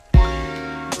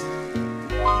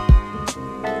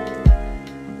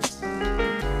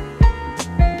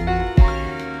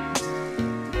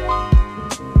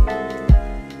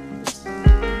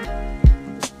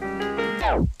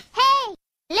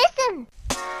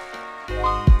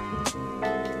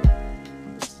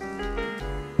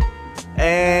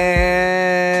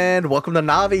welcome to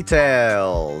Navi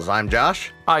Tales. I'm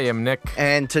Josh. I am Nick.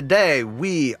 And today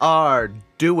we are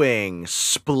doing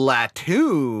Splatoon.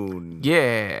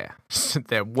 Yeah,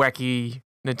 the wacky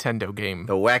Nintendo game.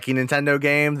 The wacky Nintendo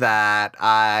game that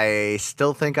I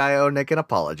still think I owe Nick an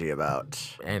apology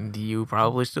about. And you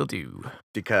probably still do.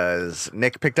 Because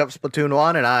Nick picked up Splatoon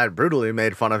 1 and I brutally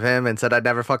made fun of him and said I'd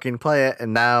never fucking play it.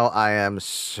 And now I am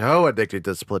so addicted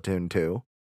to Splatoon 2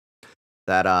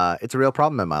 that it's a real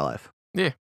problem in my life.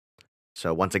 Yeah.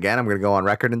 So once again, I'm going to go on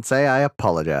record and say I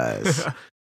apologize.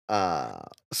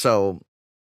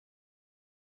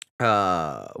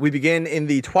 We begin in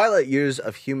the twilight years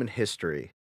of human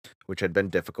history, which had been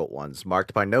difficult ones,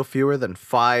 marked by no fewer than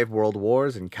 5 world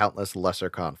wars and countless lesser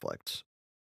conflicts.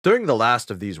 During the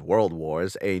last of these world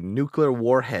wars, a nuclear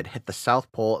warhead hit the South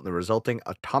Pole and the resulting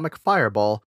atomic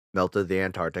fireball melted the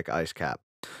Antarctic ice cap.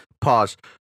 Pause.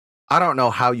 I don't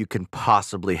know how you can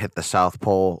possibly hit the South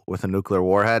Pole with a nuclear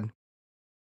warhead.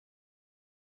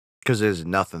 Because there's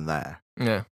nothing there.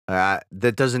 Yeah.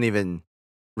 That doesn't even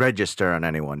register on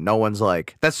anyone. No one's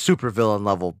like, that's supervillain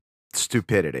level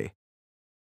stupidity.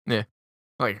 Yeah.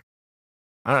 Like,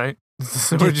 all right.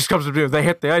 Somebody just comes to do, they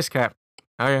hit the ice cap.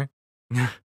 Okay. What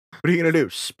are you going to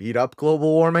do? Speed up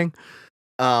global warming?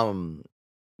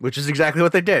 Which is exactly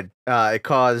what they did. It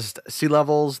caused sea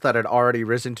levels that had already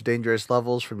risen to dangerous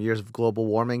levels from years of global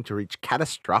warming to reach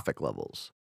catastrophic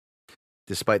levels.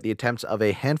 Despite the attempts of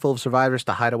a handful of survivors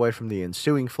to hide away from the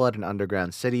ensuing flood in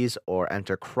underground cities or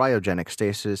enter cryogenic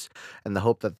stasis in the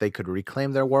hope that they could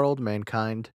reclaim their world,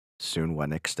 mankind soon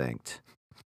went extinct.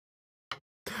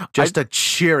 Just a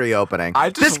cheery opening.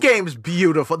 This game's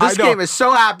beautiful. This game is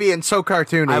so happy and so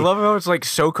cartoony. I love how it's like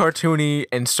so cartoony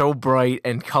and so bright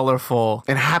and colorful.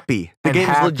 And happy. The game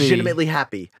is legitimately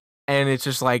happy. And it's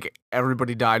just like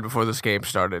everybody died before this game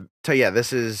started. So yeah,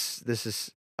 this is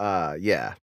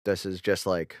just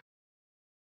like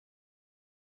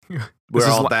we're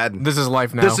all dead. This is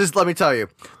life now. Let me tell you,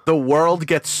 the world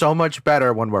gets so much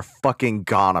better when we're fucking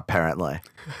gone, apparently.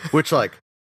 Which, like,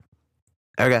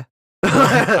 okay.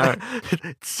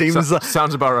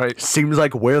 Sounds about right. Seems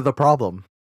like we're the problem.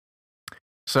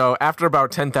 So after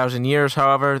about 10,000 years,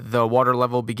 however, the water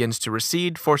level begins to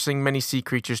recede, forcing many sea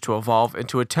creatures to evolve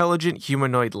into intelligent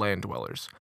humanoid land dwellers.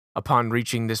 Upon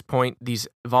reaching this point, these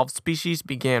evolved species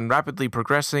began rapidly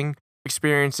progressing,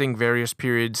 experiencing various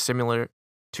periods similar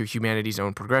to humanity's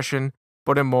own progression,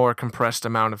 but a more compressed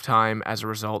amount of time as a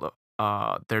result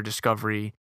of their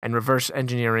discovery and reverse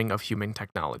engineering of human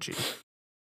technology.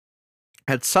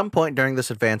 At some point during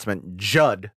this advancement,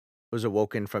 Judd was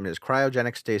awoken from his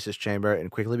cryogenic stasis chamber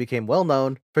and quickly became well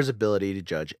known for his ability to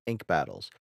judge ink battles,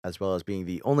 as well as being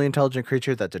the only intelligent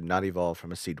creature that did not evolve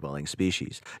from a sea-dwelling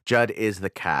species. Judd is the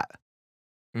cat,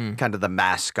 kind of the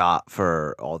mascot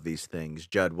for all these things.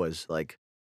 Judd was like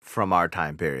from our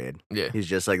time period. Yeah, he's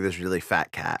just like this really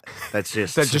fat cat that's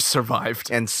just that just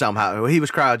survived, and somehow he was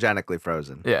cryogenically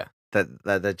frozen. Yeah,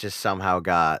 that just somehow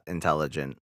got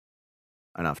intelligent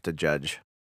enough to judge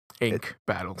ink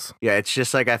battles. Yeah, it's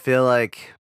just like I feel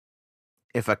like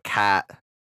if a cat,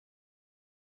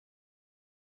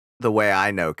 the way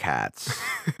I know cats,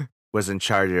 was in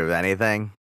charge of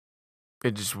anything,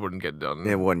 it just wouldn't get done.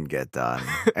 It wouldn't get done.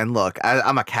 And look,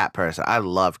 I'm a cat person. I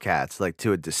love cats, like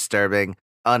to a disturbing,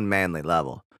 unmanly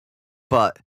level.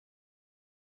 But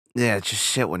yeah, just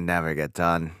shit would never get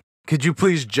done. Could you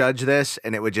please judge this?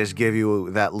 And it would just give you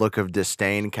that look of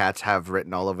disdain cats have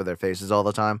written all over their faces all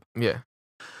the time. Yeah.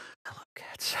 I love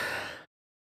cats.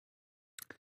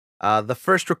 The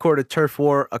first recorded turf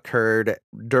war occurred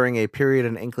during a period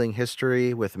in Inkling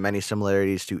history with many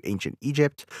similarities to ancient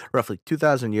Egypt, roughly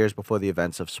 2,000 years before the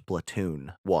events of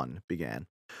Splatoon 1 began.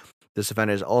 This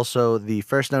event is also the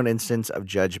first known instance of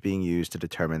Judge being used to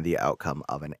determine the outcome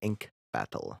of an ink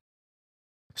battle.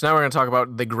 So now we're going to talk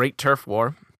about the Great Turf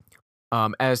War.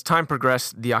 As time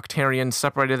progressed, the Octarians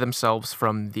separated themselves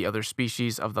from the other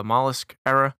species of the Mollusk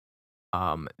era.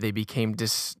 They became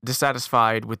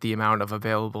dissatisfied with the amount of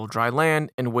available dry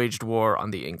land and waged war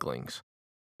on the Inklings,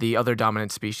 the other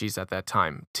dominant species at that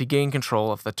time, to gain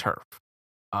control of the turf.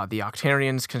 The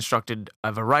Octarians constructed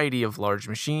a variety of large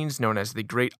machines known as the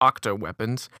Great Octo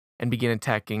Weapons and began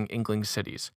attacking Inkling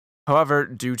cities. However,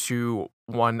 due to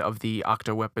one of the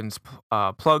Octo Weapons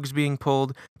plugs being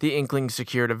pulled, the Inklings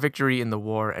secured a victory in the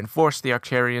war and forced the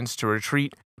Octarians to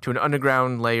retreat to an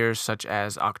underground layers such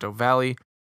as Octo Valley,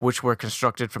 which were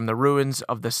constructed from the ruins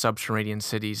of the subterranean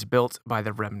cities built by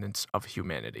the remnants of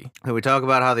humanity. Can we talk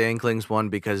about how the Inklings won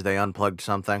because they unplugged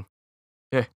something?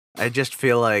 Yeah. I just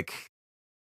feel like...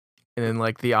 And then,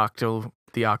 like, the Octarians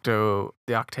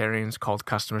called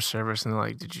customer service, and they're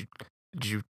like, did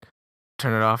you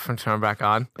turn it off and turn it back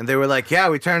on. And they were like, yeah,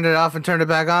 we turned it off and turned it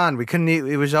back on. We couldn't,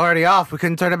 it was already off. We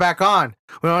couldn't turn it back on.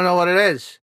 We don't know what it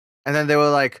is. And then they were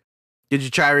like, did you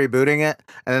try rebooting it?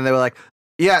 And then they were like,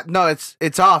 yeah, no,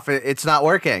 it's off. It's not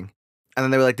working. And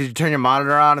then they were like, did you turn your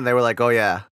monitor on? And they were like, oh,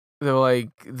 yeah. They're like,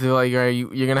 you're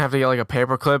going to have to get like a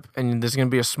paper clip and there's going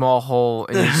to be a small hole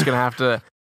and you're just going to have to,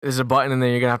 there's a button and then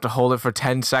you're going to have to hold it for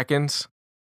 10 seconds.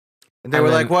 And they were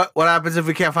like, what happens if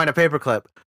we can't find a paper clip?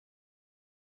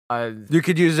 You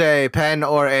could use a pen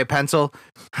or a pencil.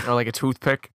 Or like a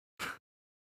toothpick.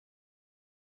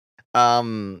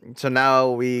 So now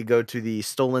we go to the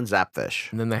stolen Zapfish.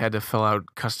 And then they had to fill out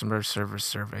customer service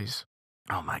surveys.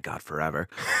 Oh my God, forever.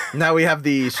 Now we have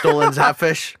the stolen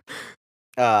Zapfish.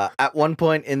 At one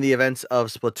point in the events of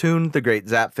Splatoon, the Great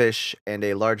Zapfish and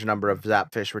a large number of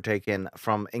Zapfish were taken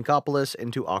from Inkopolis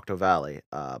into Octo Valley.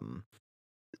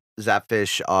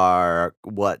 Zapfish are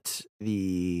what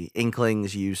the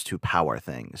Inklings use to power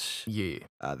things. Yeah.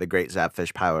 The Great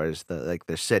Zapfish powers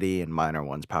their city, and minor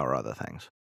ones power other things.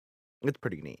 It's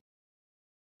pretty neat.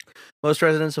 Most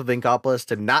residents of Inkopolis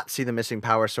did not see the missing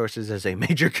power sources as a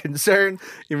major concern,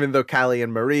 even though Callie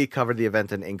and Marie covered the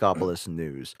event in Inkopolis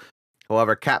news.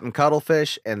 However, Captain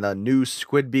Cuttlefish and the new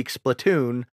Squidbeak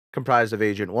Splatoon, comprised of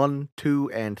Agent 1,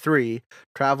 2, and 3,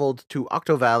 traveled to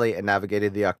Octo Valley and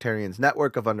navigated the Octarians'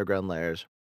 network of underground layers,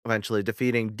 eventually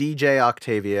defeating DJ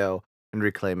Octavio and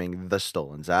reclaiming the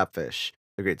stolen Zapfish.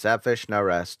 The Great Zapfish now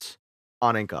rests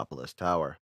on Inkopolis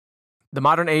Tower. The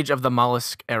modern age of the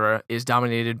mollusk era is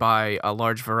dominated by a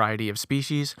large variety of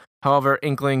species. However,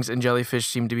 inklings and jellyfish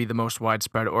seem to be the most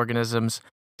widespread organisms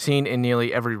seen in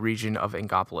nearly every region of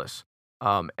Inkopolis,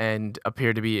 and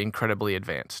appear to be incredibly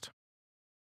advanced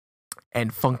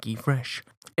and funky fresh.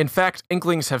 In fact,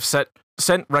 inklings have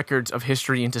sent records of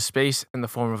history into space in the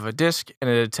form of a disk in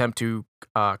an attempt to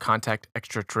contact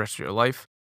extraterrestrial life.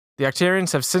 The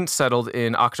Octarians have since settled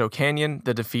in Octo Canyon.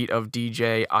 The defeat of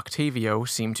DJ Octavio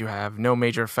seemed to have no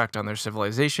major effect on their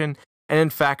civilization, and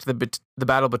in fact, the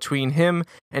battle between him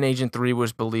and Agent 3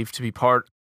 was believed to be part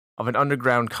of an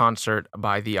underground concert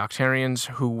by the Octarians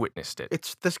who witnessed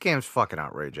it. This game's fucking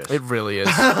outrageous. It really is.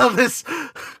 I love this.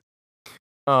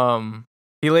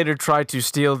 He later tried to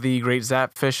steal the Great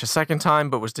Zapfish a second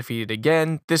time, but was defeated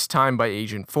again, this time by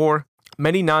Agent 4.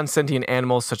 Many non-sentient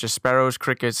animals, such as sparrows,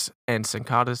 crickets, and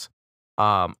cicadas,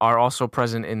 are also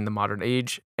present in the modern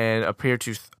age and appear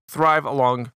to thrive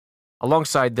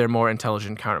alongside their more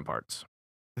intelligent counterparts.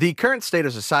 The current state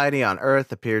of society on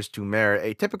Earth appears to mirror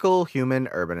a typical human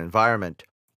urban environment,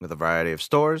 with a variety of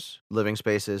stores, living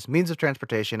spaces, means of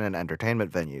transportation, and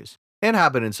entertainment venues.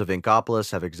 Inhabitants of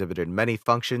Inkopolis have exhibited many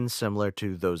functions similar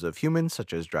to those of humans,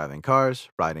 such as driving cars,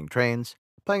 riding trains,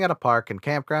 playing at a park and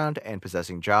campground, and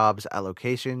possessing jobs at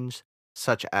locations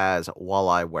such as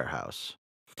Walleye Warehouse.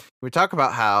 We talk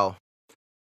about how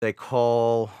they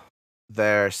call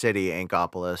their city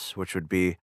Inkopolis, which would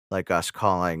be like us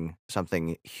calling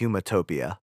something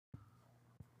Humatopia.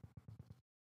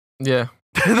 Yeah.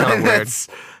 That's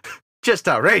just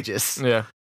outrageous. Yeah.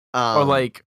 Or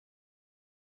like,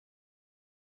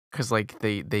 because like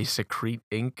they secrete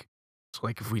ink. So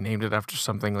like if we named it after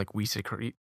something, like we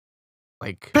secrete.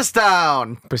 Like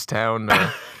Pisstown.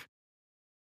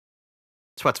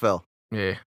 Sweatsville.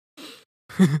 Yeah.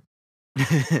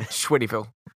 Schwittyville.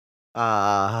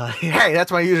 Hey,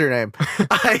 that's my username.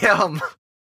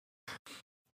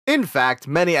 In fact,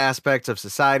 many aspects of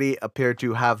society appear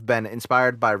to have been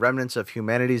inspired by remnants of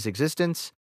humanity's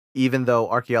existence, even though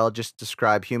archaeologists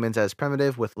describe humans as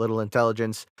primitive with little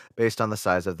intelligence based on the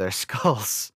size of their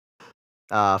skulls.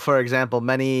 For example,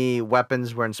 many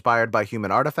weapons were inspired by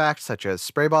human artifacts such as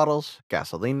spray bottles,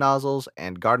 gasoline nozzles,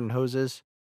 and garden hoses,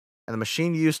 and the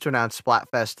machine used to announce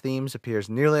Splatfest themes appears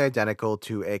nearly identical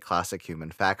to a classic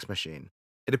human fax machine.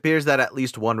 It appears that at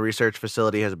least one research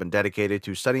facility has been dedicated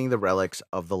to studying the relics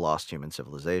of the lost human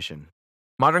civilization.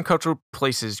 Modern culture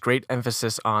places great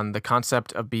emphasis on the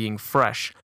concept of being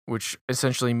fresh, which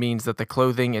essentially means that the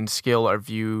clothing and skill are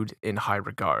viewed in high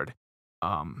regard,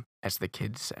 as the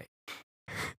kids say.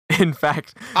 In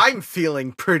fact, I'm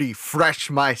feeling pretty fresh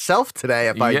myself today,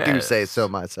 if I do say so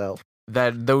myself.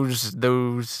 That those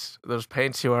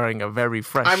pants you're wearing are very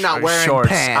fresh. I'm not wearing shorts.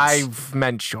 pants. I've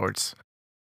meant shorts.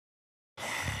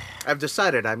 I've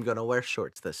decided I'm going to wear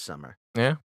shorts this summer.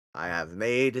 Yeah? I have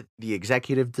made the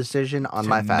executive decision on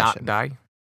my fashion.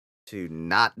 To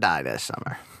not die this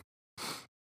summer.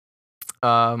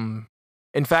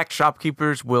 In fact,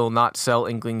 shopkeepers will not sell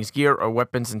Inklings gear or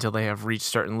weapons until they have reached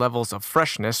certain levels of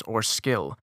freshness or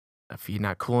skill. If you're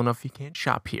not cool enough, you can't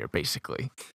shop here, basically.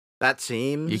 That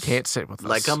seems you can't sit with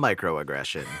like us. a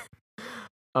microaggression.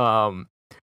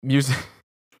 Music.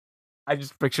 I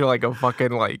just picture like a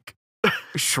fucking like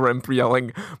shrimp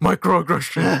yelling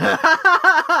microaggression.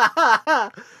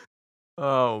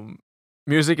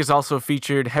 Music is also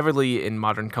featured heavily in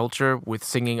modern culture, with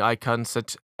singing icons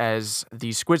such as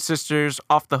the Squid Sisters,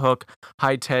 Off the Hook,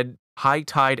 High Tide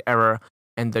Era,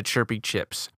 and the Chirpy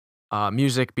Chips.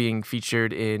 Music being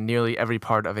featured in nearly every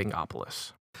part of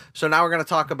Ingopolis. So now we're going to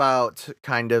talk about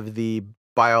kind of the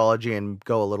biology and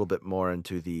go a little bit more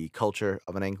into the culture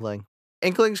of an inkling.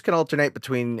 Inklings can alternate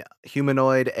between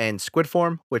humanoid and squid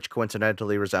form, which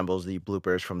coincidentally resembles the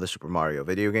bloopers from the Super Mario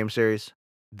video game series.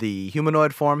 The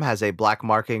humanoid form has a black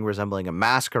marking resembling a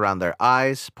mask around their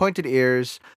eyes, pointed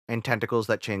ears, and tentacles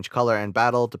that change color in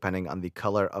battle depending on the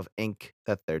color of ink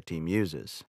that their team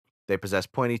uses. They possess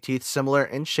pointy teeth similar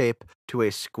in shape to a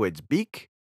squid's beak.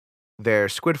 Their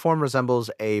squid form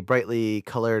resembles a brightly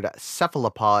colored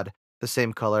cephalopod, the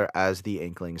same color as the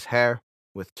inkling's hair,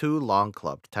 with 2 long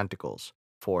clubbed tentacles,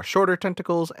 4 shorter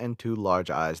tentacles, and 2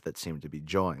 large eyes that seem to be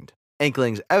joined.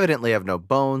 Inklings evidently have no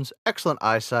bones, excellent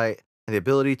eyesight, and the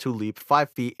ability to leap 5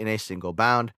 feet in a single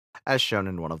bound, as shown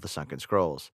in one of the sunken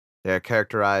scrolls. They are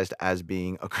characterized as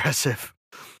being aggressive.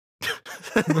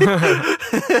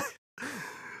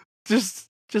 just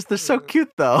they're so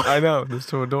cute though. I know, they're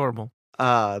so adorable.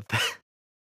 Let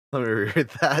me reread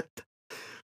that.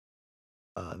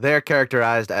 They are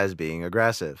characterized as being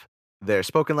aggressive. Their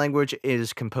spoken language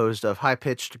is composed of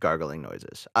high-pitched gargling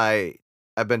noises. I've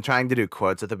been trying to do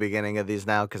quotes at the beginning of these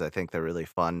now because I think they're really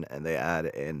fun and they add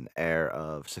an air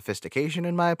of sophistication,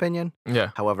 in my opinion. Yeah.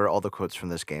 However, all the quotes from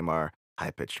this game are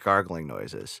high-pitched gargling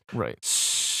noises. Right.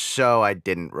 So I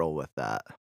didn't roll with that.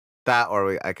 That,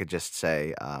 or I could just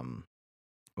say,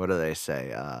 what do they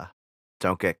say?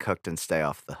 Don't get cooked and stay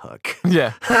off the hook.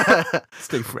 Yeah.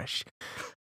 Stay fresh.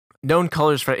 Known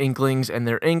colors for inklings and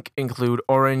their ink include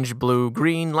orange, blue,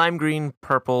 green, lime green,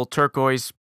 purple,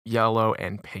 turquoise, yellow,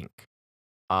 and pink.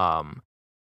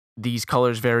 These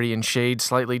colors vary in shade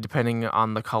slightly depending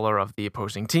on the color of the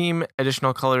opposing team.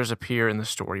 Additional colors appear in the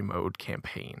story mode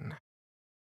campaign.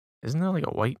 Isn't there like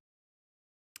a white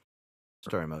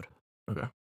story mode? Okay.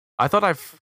 I thought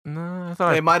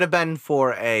It might have been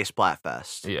for a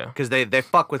Splatfest. Yeah. Because they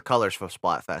fuck with colors for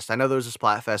Splatfest. I know there was a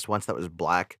Splatfest once that was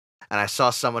black, and I saw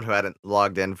someone who hadn't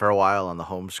logged in for a while on the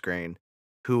home screen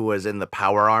who was in the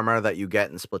power armor that you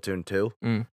get in Splatoon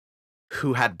 2,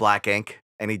 who had black ink,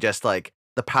 and he just like,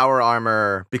 the power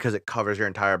armor, because it covers your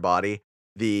entire body,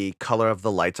 the color of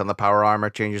the lights on the power armor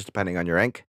changes depending on your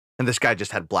ink. And this guy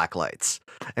just had black lights,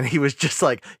 and he was just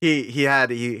like he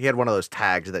had one of those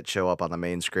tags that show up on the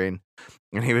main screen,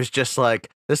 and he was just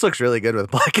like, "This looks really good with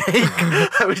black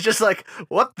ink." I was just like,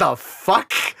 "What the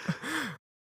fuck?"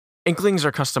 Inklings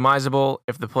are customizable.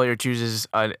 If the player chooses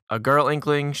a girl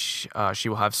inkling, she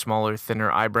will have smaller,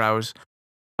 thinner eyebrows,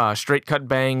 straight cut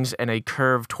bangs, and a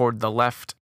curve toward the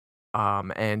left,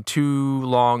 and 2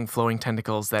 long flowing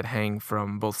tentacles that hang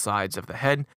from both sides of the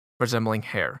head, resembling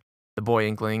hair. The boy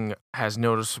inkling has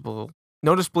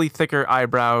noticeably thicker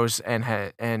eyebrows,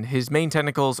 and his main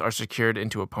tentacles are secured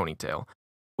into a ponytail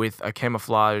with a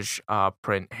camouflage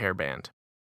print hairband.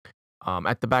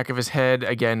 At the back of his head,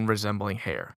 again resembling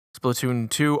hair. Splatoon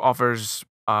 2 offers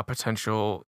the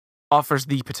potential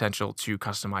to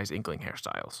customize inkling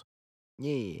hairstyles.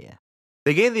 Yeah.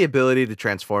 They gain the ability to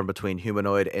transform between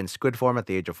humanoid and squid form at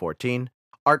the age of 14.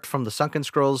 Art from the Sunken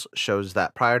Scrolls shows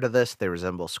that prior to this, they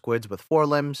resemble squids with 4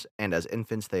 limbs, and as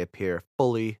infants, they appear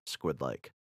fully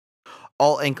squid-like.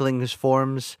 All Inklings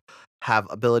forms have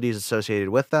abilities associated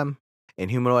with them. In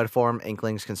humanoid form,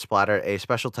 Inklings can splatter a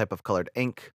special type of colored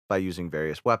ink by using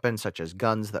various weapons, such as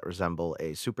guns that resemble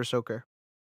a super soaker.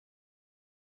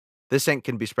 This ink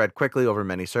can be spread quickly over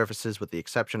many surfaces, with the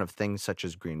exception of things such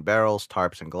as green barrels,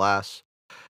 tarps, and glass.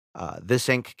 This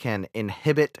ink can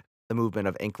inhibit the movement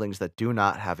of Inklings that do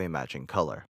not have a matching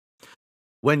color.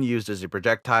 When used as a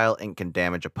projectile, ink can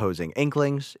damage opposing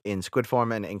Inklings. In squid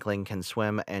form, an Inkling can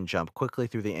swim and jump quickly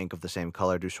through the ink of the same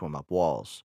color to swim up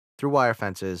walls, through wire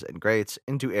fences and grates,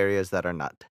 into areas that are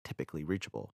not typically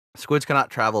reachable. Squids cannot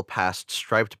travel past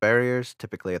striped barriers,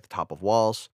 typically at the top of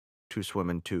walls, to swim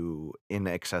into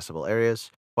inaccessible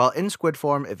areas. While in squid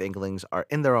form, if Inklings are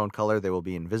in their own color, they will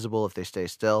be invisible if they stay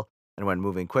still, and when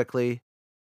moving quickly,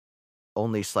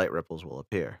 only slight ripples will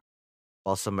appear.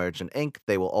 While submerged in ink,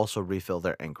 they will also refill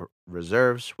their ink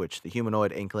reserves, which the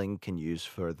humanoid Inkling can use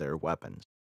for their weapons.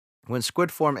 When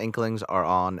squid form Inklings are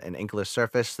on an inkless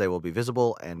surface, they will be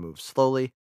visible and move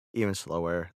slowly, even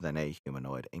slower than a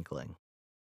humanoid Inkling.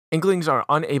 Inklings are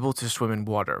unable to swim in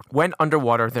water. When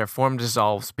underwater, their form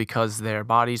dissolves because their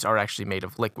bodies are actually made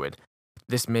of liquid.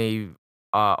 This may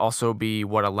also be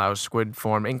what allows squid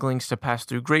form inklings to pass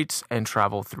through grates and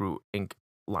travel through ink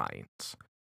lines.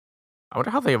 I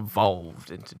wonder how they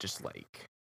evolved into just like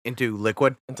Into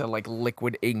liquid? into like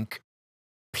liquid ink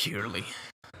purely.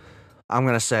 I'm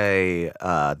gonna say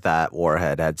that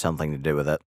warhead had something to do with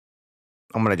it.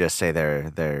 I'm gonna just say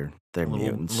they're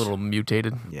mutants. Little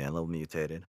mutated. Yeah, a little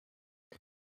mutated.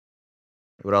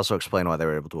 It would also explain why they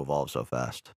were able to evolve so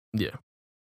fast. Yeah.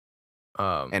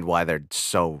 And why they're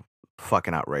so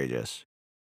fucking outrageous.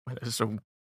 They're so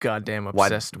goddamn Why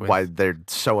obsessed with why they're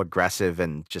so aggressive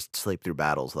and just sleep through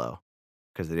battles though,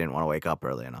 because they didn't want to wake up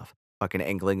early enough. Fucking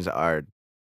inklings are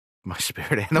my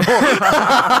spirit animal.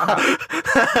 That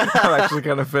actually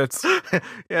kind of fits.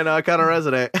 Yeah, no, I kind of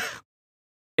resonate.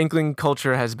 Inkling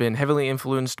culture has been heavily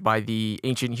influenced by the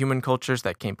ancient human cultures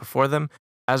that came before them.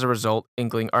 As a result,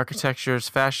 Inkling architectures,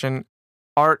 fashion,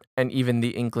 art, and even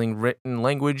the Inkling written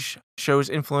language shows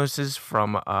influences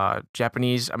from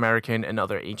Japanese, American, and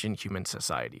other ancient human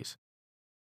societies.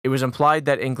 It was implied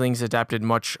that Inklings adapted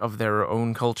much of their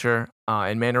own culture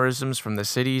and mannerisms from the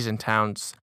cities and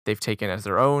towns they've taken as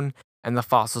their own, and the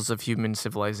fossils of human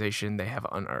civilization they have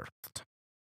unearthed.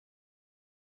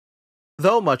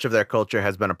 Though much of their culture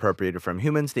has been appropriated from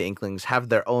humans, the Inklings have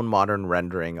their own modern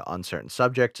rendering on certain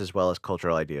subjects as well as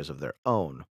cultural ideas of their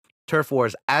own. Turf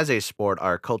wars as a sport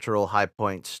are cultural high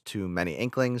points to many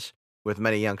Inklings, with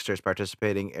many youngsters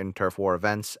participating in turf war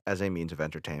events as a means of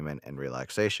entertainment and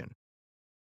relaxation.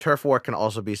 Turf war can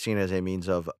also be seen as a means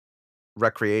of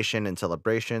recreation and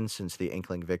celebration since the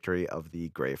Inkling victory of the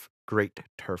Great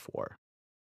Turf War.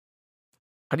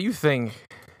 How do you think,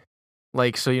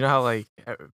 like, so you know how, like,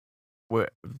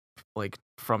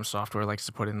 From Software likes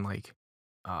to put in, like,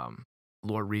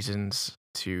 lore reasons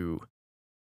to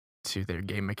their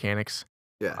game mechanics?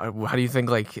 Yeah. How do you think,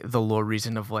 like, the lore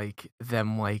reason of, like,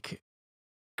 them, like,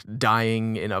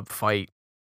 dying in a fight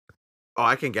Oh,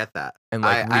 I can get that. and,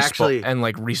 like,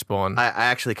 respawn? I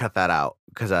actually cut that out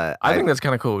because I think that's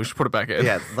kind of cool. We should put it back in.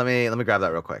 Yeah, let me grab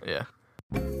that real quick. Yeah.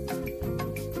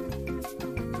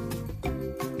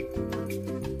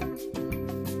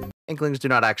 Inklings do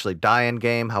not actually die in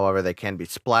game, however, they can be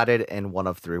splatted in one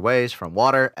of three ways: from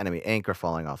water, enemy ink, or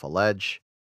falling off a ledge.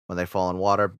 When they fall in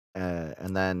water,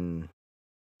 and then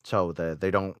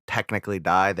they don't technically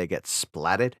die; they get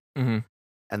splatted. Mm-hmm.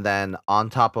 And then on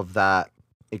top of that,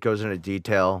 it goes into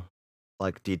details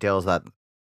that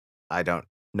I don't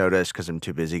notice because I'm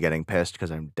too busy getting pissed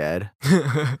because I'm dead.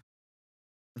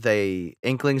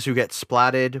 Inklings who get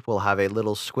splatted will have a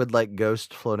little squid-like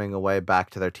ghost floating away back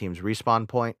to their team's respawn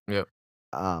point. Yep.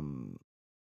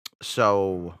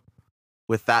 So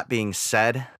with that being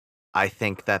said, I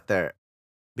think that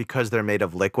because they're made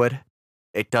of liquid,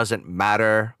 it doesn't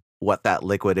matter what that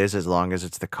liquid is as long as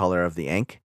it's the color of the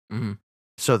ink. Mm-hmm.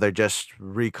 So they're just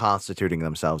reconstituting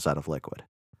themselves out of liquid.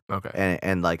 Okay.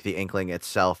 And like the Inkling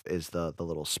itself is the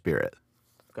little spirit.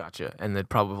 Gotcha. And then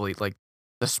probably, like,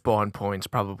 the spawn points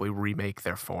probably remake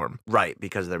their form. Right,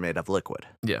 because they're made of liquid.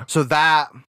 Yeah. So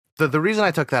the reason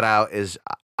I took that out is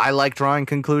I like drawing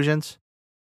conclusions,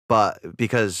 but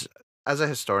because as a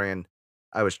historian,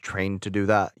 I was trained to do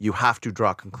that. You have to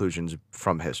draw conclusions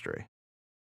from history.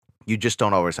 You just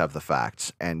don't always have the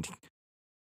facts. And,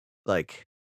 like,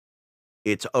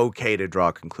 it's okay to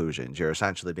draw conclusions. You're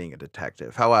essentially being a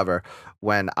detective. However,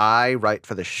 when I write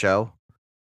for the show,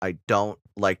 I don't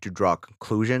like to draw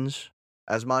conclusions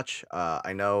as much.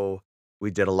 I know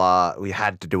we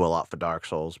had to do a lot for Dark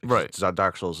Souls because Right.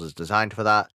 Dark Souls is designed for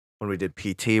that. When we did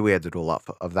PT, we had to do a lot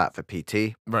of that for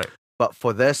PT. Right. But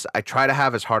for this, I try to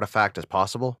have as hard a fact as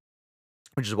possible,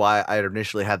 which is why I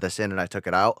initially had this in and I took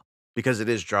it out, because it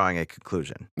is drawing a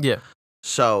conclusion. Yeah.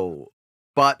 So,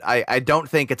 but I don't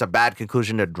think it's a bad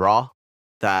conclusion to draw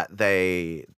that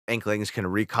Inklings can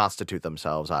reconstitute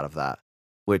themselves out of that,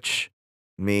 which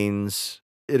means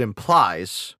it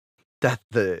implies that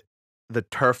the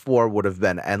turf war would have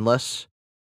been endless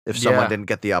if someone didn't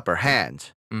get the upper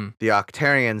hand. Mm. The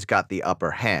Octarians got the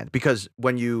upper hand because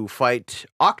when you fight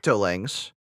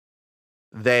Octolings,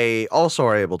 they also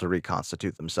are able to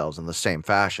reconstitute themselves in the same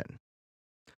fashion.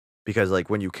 Because, like,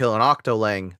 when you kill an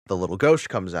Octoling, the little ghost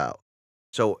comes out.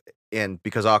 So,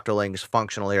 because Octolings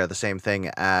functionally are the same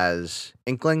thing as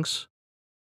Inklings,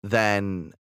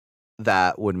 then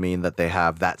that would mean that they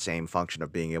have that same function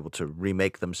of being able to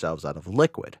remake themselves out of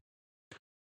liquid.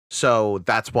 So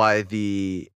that's why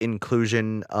the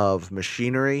inclusion of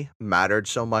machinery mattered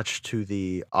so much to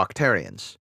the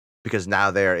Octarians, because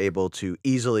now they are able to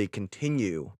easily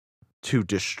continue to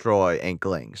destroy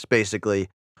Inklings. Basically,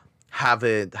 have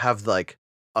like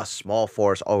a small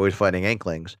force always fighting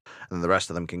Inklings, and the rest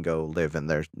of them can go live in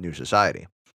their new society.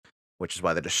 which is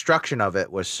why the destruction of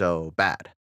it was so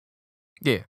bad.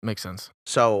 Yeah, makes sense.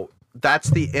 So that's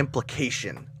the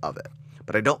implication of it.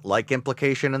 But I don't like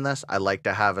implication in this. I like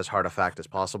to have as hard a fact as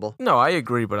possible. No, I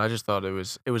agree, but I just thought it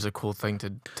was a cool thing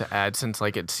to add, since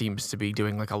like it seems to be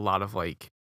doing like a lot of like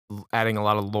adding a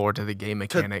lot of lore to the game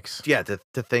mechanics. To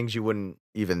things you wouldn't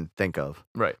even think of.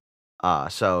 Right.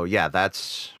 So yeah,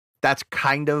 that's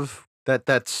kind of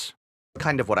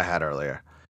what I had earlier.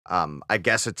 I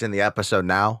guess it's in the episode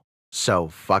now, so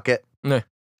fuck it. Nah.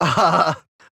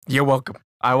 You're welcome.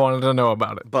 I wanted to know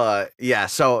about it. But yeah,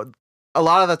 so a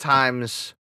lot of the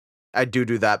times I do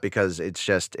that because it's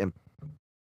just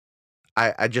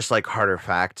I just like harder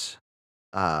facts,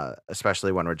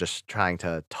 especially when we're just trying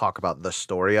to talk about the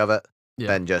story of it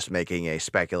than just making a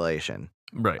speculation.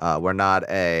 Right.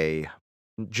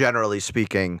 Generally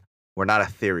speaking, we're not a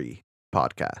theory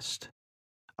podcast.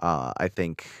 I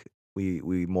think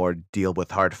we more deal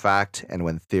with hard fact, and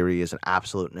when theory is an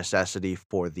absolute necessity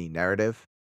for the narrative,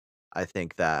 I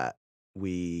think that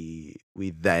we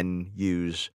then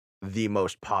use the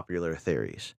most popular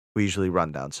theories. We usually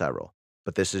run down several,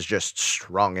 but this is just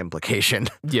strong implication.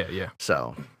 Yeah.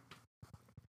 So,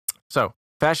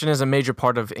 fashion is a major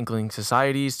part of Inkling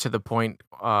societies, to the point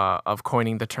of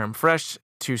coining the term fresh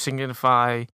to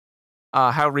signify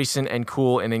how recent and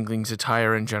cool an Inkling's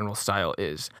attire and general style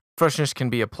is. Freshness can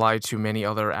be applied to many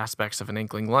other aspects of an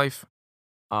Inkling life,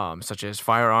 such as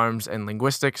firearms and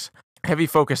linguistics. Heavy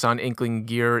focus on Inkling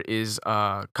gear is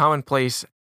commonplace,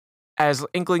 as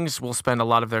Inklings will spend a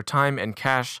lot of their time and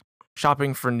cash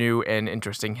shopping for new and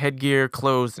interesting headgear,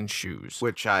 clothes, and shoes.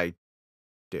 Which I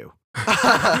do.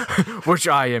 Which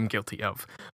I am guilty of.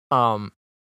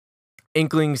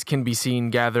 Inklings can be seen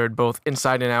gathered both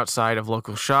inside and outside of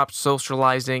local shops,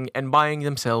 socializing and buying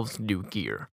themselves new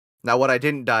gear. Now, what I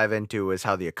didn't dive into is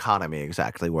how the economy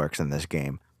exactly works in this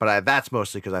game, but that's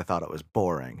mostly because I thought it was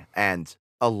boring and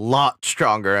a lot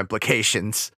stronger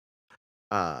implications.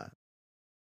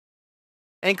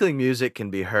 Inkling music can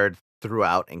be heard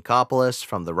throughout Inkopolis,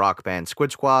 from the rock band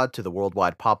Squid Squad to the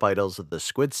worldwide pop idols of the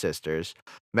Squid Sisters.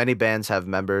 Many bands have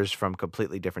members from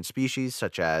completely different species,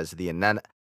 such as the anemone,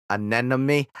 the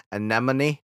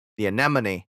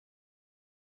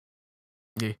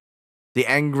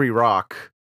Angry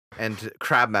Rock, and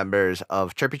crab members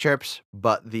of Chirpy Chirps,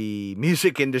 but the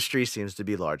music industry seems to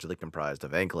be largely comprised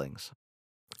of Inklings.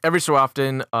 Every so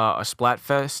often, a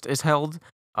Splatfest is held,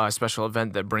 a special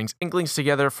event that brings Inklings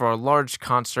together for a large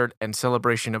concert and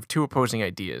celebration of two opposing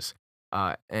ideas,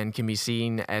 and can be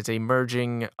seen as a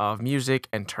merging of music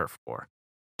and turf war.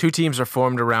 Two teams are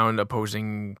formed around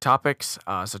opposing topics,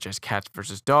 such as cats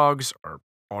versus dogs, or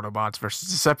Autobots versus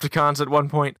Decepticons at one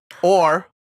point. Or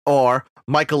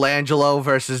Michelangelo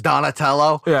versus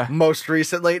Donatello. Yeah. Most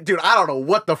recently. Dude, I don't know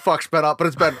what the fuck's been up, but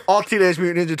it's been all Teenage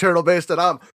Mutant Ninja Turtle based, and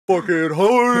I'm fucking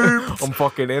hyped. I'm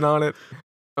fucking in on it.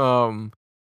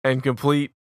 And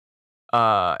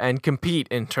compete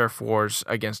in turf wars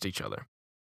against each other.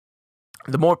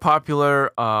 The more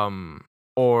popular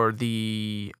or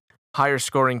the higher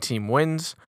scoring team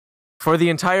wins. For the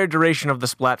entire duration of the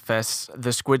Splatfest,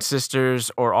 the Squid Sisters,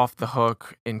 or Off the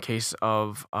Hook in case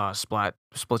of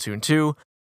Splatoon 2,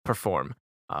 perform.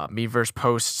 Miiverse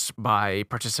posts by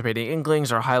participating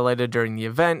Inklings are highlighted during the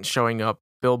event, showing up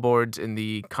billboards in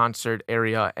the concert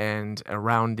area and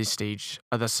around the stage.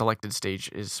 The selected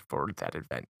stage is for that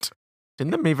event.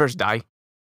 Didn't the Miiverse die?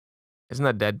 Isn't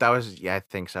that dead? I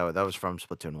think so. That was from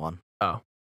Splatoon 1. Oh.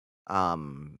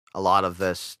 A lot of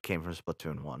this came from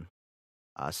Splatoon 1.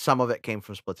 Some of it came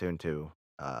from Splatoon 2,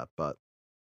 but I'm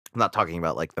not talking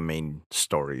about like the main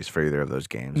stories for either of those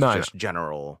games. Just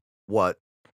general what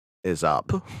is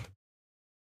up.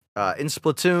 In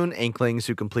Splatoon, Inklings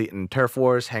who complete in Turf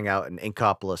Wars hang out in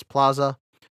Inkopolis Plaza,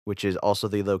 which is also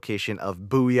the location of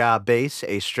Booyah Base,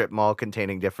 a strip mall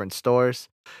containing different stores.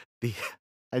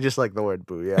 I just like the word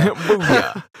Booyah.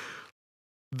 Booyah.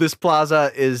 This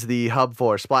plaza is the hub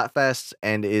for Splatfests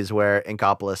and is where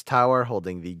Inkopolis Tower,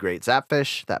 holding the Great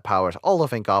Zapfish that powers all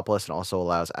of Inkopolis and also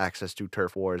allows access to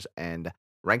Turf Wars and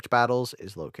ranked battles,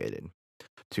 is located.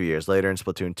 2 years later in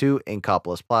Splatoon 2,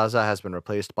 Inkopolis Plaza has been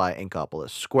replaced by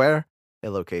Inkopolis Square, a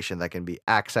location that can be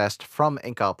accessed from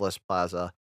Inkopolis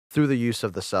Plaza through the use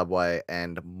of the subway,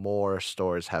 and more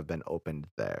stores have been opened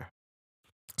there.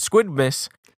 Squidmas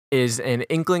is an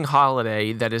Inkling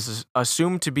holiday that is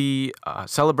assumed to be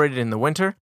celebrated in the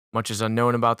winter. Much is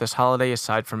unknown about this holiday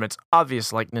aside from its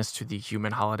obvious likeness to the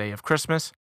human holiday of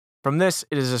Christmas. From this,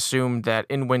 it is assumed that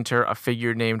in winter, a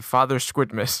figure named Father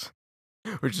Squidmas,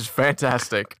 which is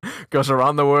fantastic, goes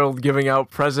around the world giving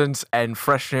out presents and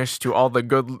freshness to all the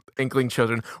good Inkling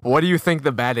children. What do you think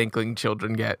the bad Inkling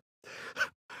children get?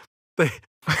 They,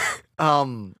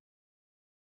 um,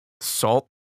 Salt?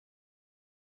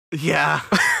 yeah.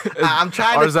 I'm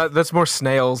trying Or to. is that's more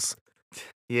snails?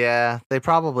 Yeah, they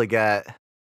probably get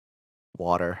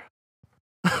water.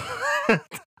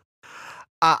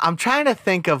 I'm trying to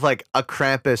think of like a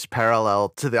Krampus parallel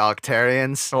to the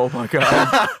Octarians. Oh my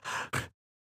god.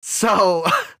 So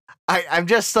I'm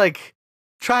just like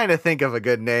trying to think of a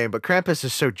good name, but Krampus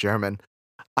is so German.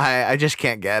 I just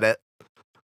can't get it.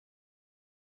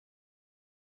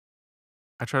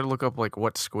 I try to look up like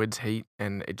what squids hate,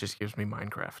 and it just gives me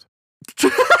Minecraft.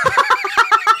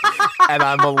 And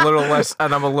I'm a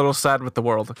little sad with the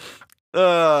world.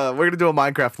 We're gonna do a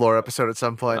Minecraft lore episode at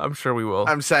some point. I'm sure we will.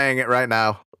 I'm saying it right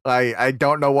now. I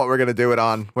don't know what we're gonna do it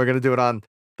on. We're gonna do it on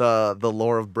the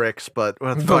lore of bricks, but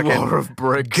the fucking lore of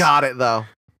bricks. got it though.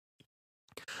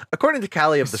 According to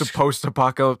Callie of It's a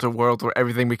post-apocalyptic world where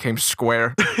everything became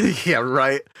square, yeah,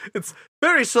 right. It's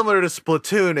very similar to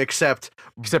Splatoon, except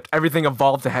everything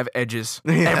evolved to have edges.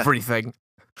 Yeah. Everything.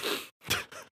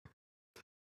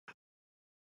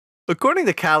 according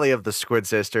to Callie of the Squid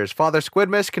Sisters, Father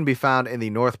Squidmas can be found in the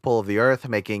North Pole of the Earth,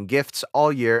 making gifts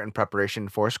all year in preparation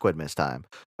for Squidmas time.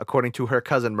 According to her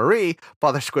cousin Marie,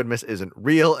 Father Squidmas isn't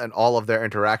real, and all of their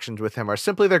interactions with him are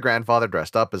simply their grandfather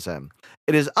dressed up as him.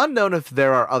 It is unknown if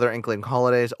there are other Inkling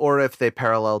holidays or if they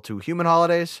parallel to human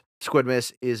holidays.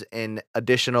 Squidmas is an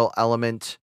additional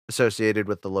element associated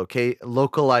with the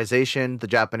localization. The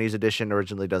Japanese edition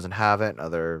originally doesn't have it.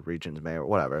 Other regions may, or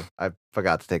whatever. I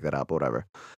forgot to take that up, but whatever.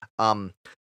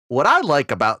 What I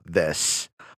like about this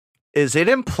is it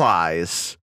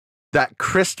implies that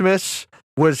Christmas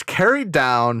was carried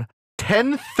down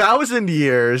 10,000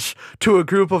 years to a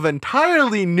group of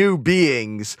entirely new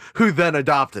beings who then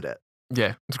adopted it.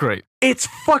 Yeah, it's great. It's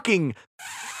fucking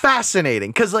fascinating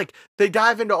because, like, they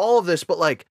dive into all of this, but,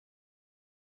 like,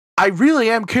 I really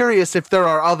am curious if there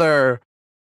are other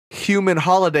human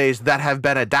holidays that have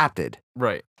been adapted.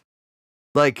 Right.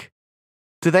 Like,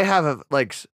 do they have,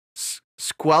 like,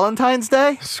 Squalentine's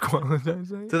Day? Squalentine's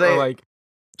Day? Do they- Or like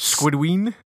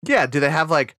Squidween? Yeah, do they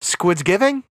have, like,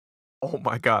 Squidsgiving? Oh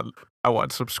my god. I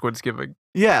want some Squidsgiving.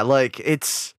 Yeah, like,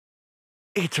 it's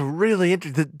really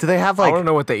interesting. Do they have, I like, want to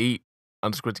know what they eat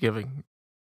on Squidsgiving.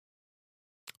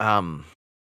 I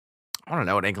don't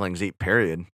know what Inklings eat,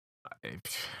 period.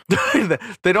 I-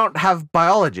 They don't have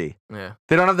biology. Yeah.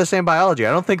 They don't have the same biology.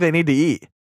 I don't think they need to eat.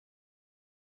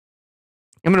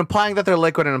 I mean, implying that they're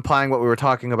liquid and implying what we were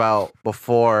talking about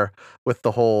before with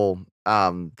the whole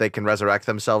they can resurrect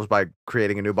themselves by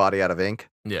creating a new body out of ink.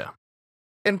 Yeah.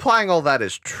 Implying all that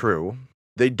is true.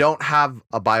 They don't have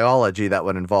a biology that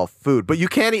would involve food, but you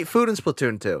can eat food in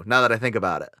Splatoon 2, now that I think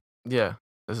about it. Yeah.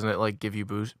 Doesn't it like give you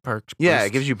perks? Yeah, it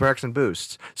boosts? gives you perks and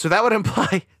boosts. So that would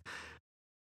imply...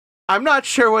 I'm not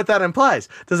sure what that implies.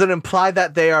 Does it imply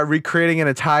that they are recreating an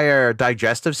entire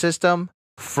digestive system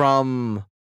from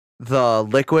the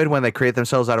liquid when they create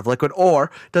themselves out of liquid? Or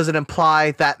does it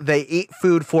imply that they eat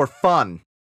food for fun?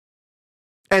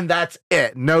 And that's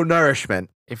it. No nourishment.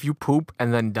 If you poop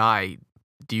and then die,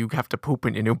 do you have to poop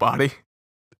in your new body?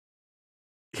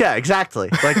 Yeah, exactly.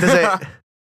 Like, does it...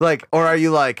 Like, or are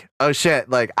you like, oh shit,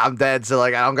 like, I'm dead, so,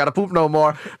 like, I don't gotta poop no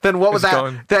more? Then what was It's that?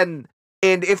 gone. Then...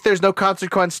 And if there's no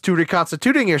consequence to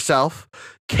reconstituting yourself,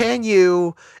 can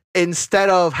you,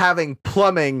 instead of having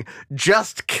plumbing,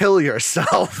 just kill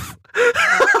yourself?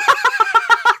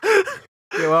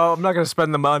 Yeah, well, I'm not gonna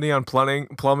spend the money on plumbing.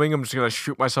 I'm just gonna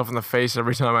shoot myself in the face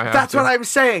every time I have That's to. what I'm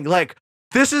saying. Like,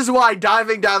 this is why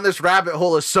diving down this rabbit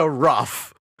hole is so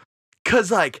rough.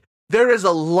 Because, like, there is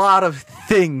a lot of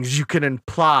things you can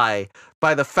imply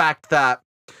by the fact that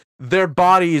their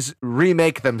bodies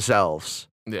remake themselves.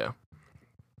 Yeah.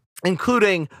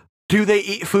 Including, do they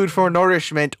eat food for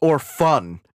nourishment or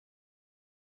fun?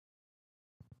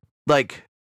 Like,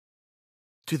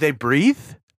 do they breathe?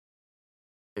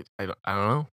 I don't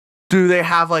know. Do they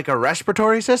have, like, a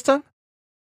respiratory system?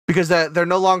 Because they're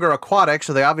no longer aquatic,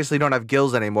 so they obviously don't have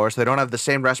gills anymore, so they don't have the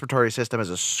same respiratory system as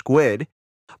a squid.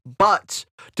 But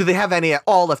do they have any at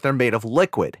all if they're made of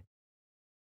liquid?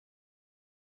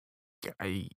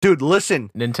 Dude, listen.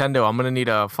 Nintendo, I'm gonna need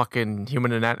a fucking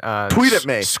Tweet at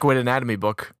me. Squid anatomy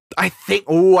book. I think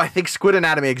Squid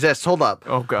Anatomy exists. Hold up.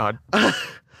 Oh god.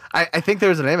 I think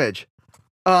there's an image.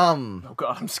 Oh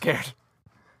god, I'm scared.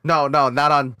 No,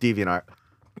 not on DeviantArt.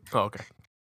 Oh, okay.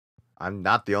 I'm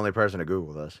not the only person to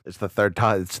Google this. It's the third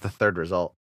time. It's the third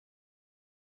result.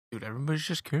 Dude, everybody's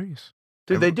just curious.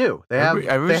 Dude, they do. They have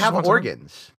everybody just wants to know.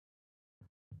 organs,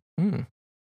 Hmm.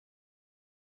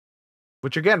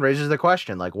 which again raises the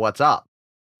question, like, what's up?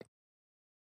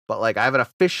 But, like, I have an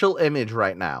official image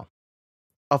right now.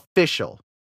 Official.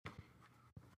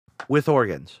 With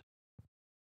organs.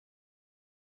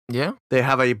 Yeah, They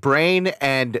have a brain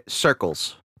and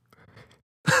circles.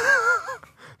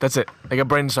 that's it. They got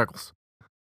brain circles.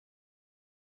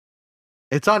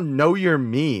 It's on Know Your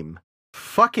Meme.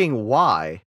 Fucking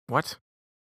why? What?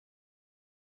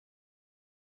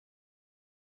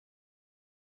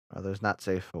 Oh, there's not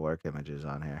safe for work images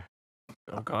on here.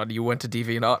 Oh god, you went to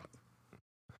DeviantArt.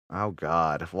 Oh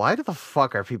god. Why the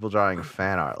fuck are people drawing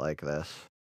fan art like this?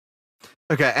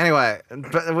 Okay, anyway,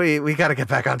 but we gotta get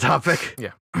back on topic.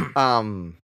 Yeah.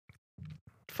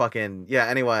 Fucking yeah,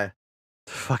 anyway.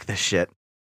 Fuck this shit.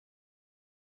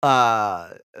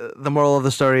 The moral of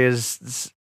the story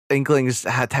is Inklings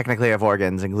technically have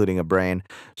organs, including a brain.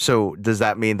 So does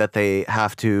that mean that they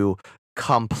have to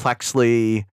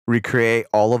complexly recreate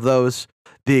all of those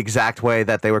the exact way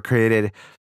that they were created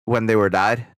when they were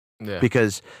died? Yeah.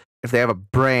 Because if they have a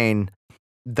brain,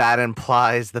 that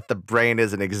implies that the brain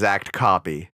is an exact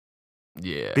copy.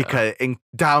 Yeah. Because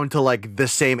down to like the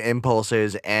same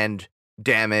impulses and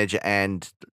damage and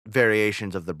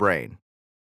variations of the brain.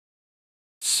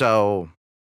 So,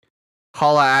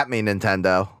 holla at me,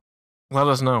 Nintendo. Let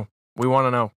us know. We want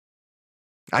to know.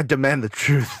 I demand the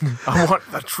truth. I want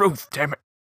the truth, damn it.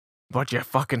 But you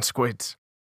fucking squids.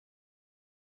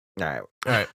 All right.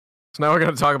 All right. So now we're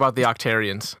going to talk about the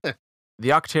Octarians. The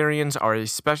Octarians are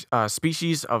a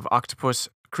species of octopus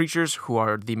creatures who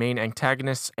are the main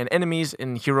antagonists and enemies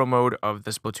in hero mode of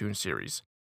the Splatoon series.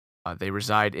 They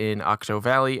reside in Octo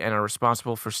Valley and are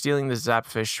responsible for stealing the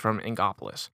Zapfish from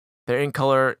Inkopolis. Their ink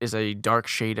color is a dark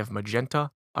shade of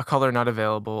magenta, a color not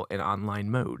available in online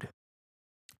mode.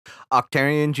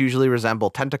 Octarians usually resemble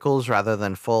tentacles rather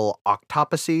than full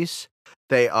octopuses.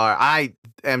 I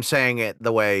am saying it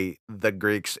the way the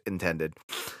Greeks intended.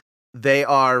 They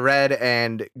are red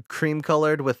and cream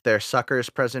colored with their suckers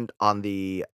present on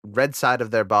the red side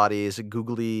of their bodies,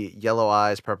 googly yellow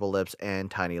eyes, purple lips,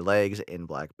 and tiny legs in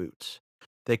black boots.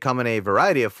 They come in a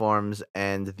variety of forms,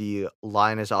 and the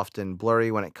line is often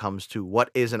blurry when it comes to what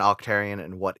is an Octarian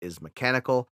and what is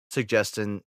mechanical,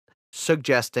 suggesting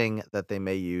that they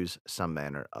may use some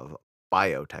manner of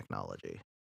biotechnology.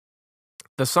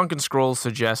 The Sunken Scrolls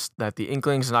suggest that the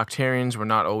Inklings and Octarians were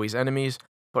not always enemies,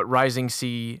 but rising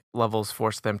sea levels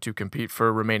forced them to compete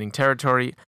for remaining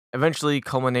territory, eventually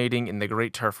culminating in the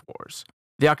Great Turf Wars.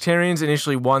 The Octarians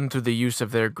initially won through the use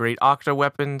of their Great Octa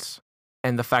weapons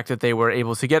and the fact that they were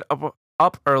able to get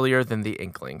up earlier than the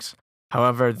Inklings.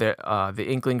 However, the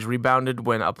Inklings rebounded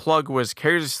when a plug was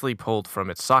carelessly pulled from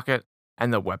its socket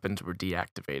and the weapons were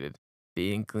deactivated.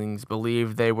 The Inklings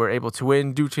believed they were able to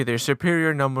win due to their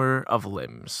superior number of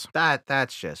limbs.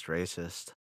 That's just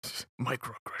racist.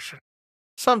 Microaggression.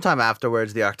 Sometime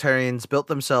afterwards, the Octarians built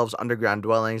themselves underground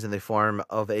dwellings in the form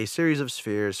of a series of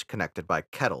spheres connected by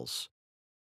kettles.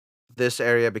 This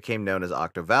area became known as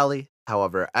Octo Valley.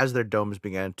 However, as their domes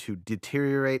began to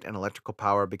deteriorate and electrical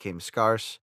power became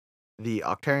scarce, the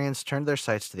Octarians turned their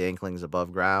sights to the Inklings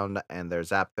above ground and their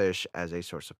Zapfish as a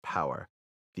source of power.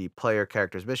 The player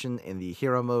character's mission in the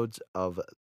hero modes of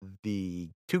the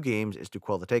two games is to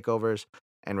quell the takeovers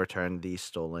and return the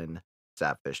stolen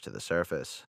Zapfish to the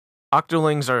surface.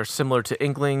 Octolings are similar to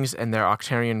Inklings and their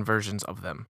Octarian versions of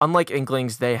them. Unlike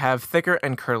Inklings, they have thicker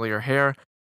and curlier hair,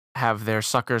 have their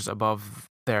suckers above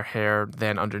their hair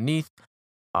than underneath,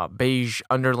 beige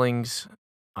underlings,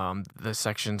 the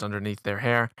sections underneath their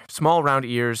hair, small round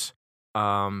ears,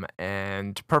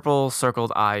 and purple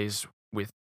circled eyes with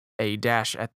a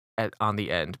dash on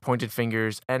the end, pointed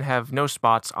fingers, and have no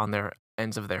spots on their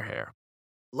ends of their hair.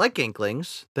 Like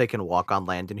Inklings, they can walk on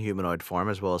land in humanoid form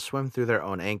as well as swim through their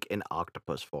own ink in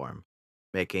octopus form,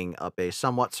 making up a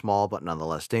somewhat small but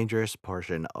nonetheless dangerous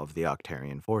portion of the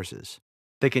Octarian forces.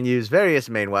 They can use various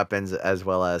main weapons as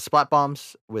well as splat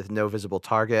bombs. With no visible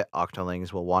target,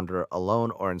 Octolings will wander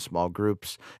alone or in small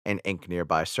groups and ink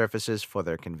nearby surfaces for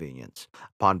their convenience.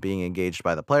 Upon being engaged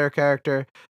by the player character,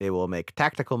 they will make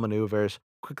tactical maneuvers,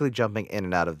 quickly jumping in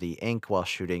and out of the ink while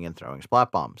shooting and throwing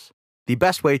splat bombs. The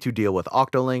best way to deal with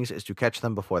Octolings is to catch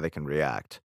them before they can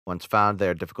react. Once found, they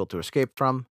are difficult to escape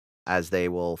from, as they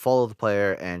will follow the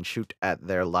player and shoot at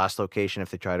their last location if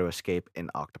they try to escape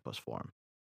in octopus form.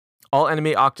 All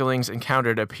enemy Octolings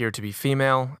encountered appear to be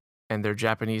female, and their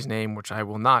Japanese name, which I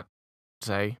will not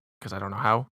say because I don't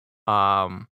know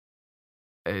how,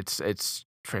 it's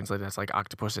translated as like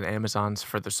octopus and Amazons.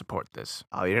 Further support this.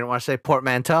 Oh, you didn't want to say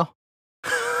portmanteau?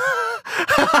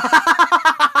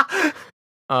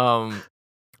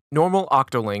 Normal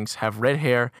Octolings have red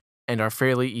hair and are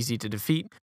fairly easy to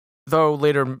defeat, though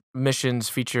later missions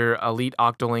feature elite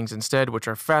Octolings instead, which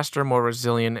are faster, more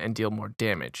resilient, and deal more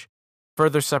damage.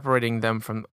 Further separating them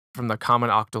from the common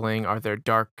Octoling are their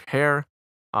dark hair,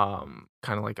 kind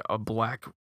of like a black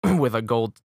with a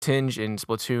gold tinge in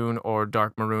Splatoon or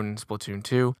dark maroon in Splatoon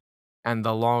 2, and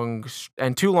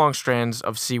two long strands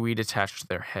of seaweed attached to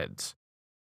their heads.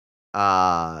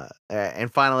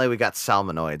 And finally we got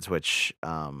salmonoids, which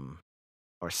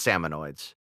or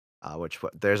salmonoids, which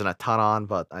there isn't a ton on,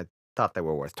 but I thought they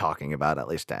were worth talking about, at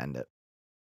least to end it.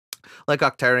 Like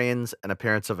Octarians, an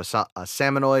appearance of a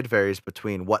salmonoid varies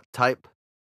between what type,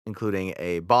 including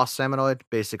a boss salmonoid.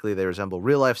 Basically, they resemble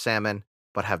real-life salmon,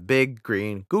 but have big,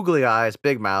 green, googly eyes,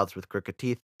 big mouths with crooked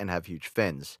teeth, and have huge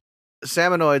fins.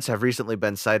 Salmonoids have recently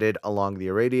been sighted along the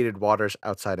irradiated waters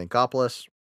outside Inkopolis,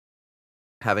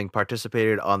 having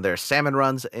participated on their salmon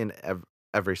runs in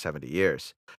every 70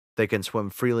 years. They can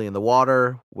swim freely in the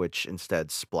water, which instead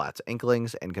splats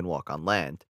inklings, and can walk on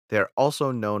land. They are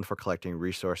also known for collecting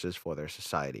resources for their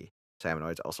society.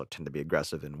 Salmonoids also tend to be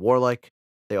aggressive and warlike.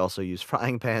 They also use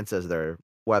frying pans as their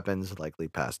weapons, likely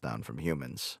passed down from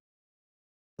humans.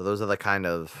 So those are the kind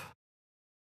of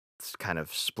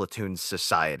Splatoon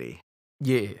society.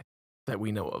 Yeah, that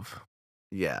we know of.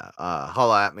 Yeah,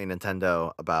 holla at me,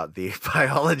 Nintendo, about the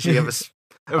biology of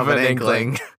an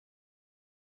inkling.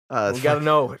 We gotta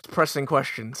know. It's pressing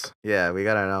questions. Yeah, we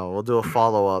gotta know. We'll do a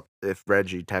follow-up if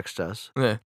Reggie texts us.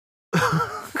 Yeah.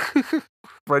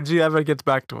 Reggie ever gets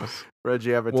back to us.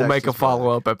 We'll make a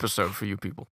follow-up episode for you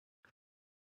people.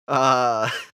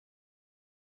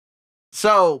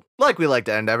 So, like we like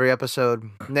to end every episode,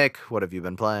 Nick, what have you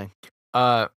been playing?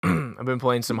 I've been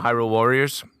playing some Hyrule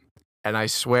Warriors, and I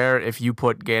swear if you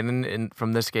put Ganon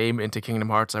from this game into Kingdom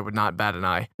Hearts, I would not bat an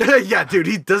eye. Yeah, dude,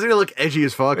 he doesn't look edgy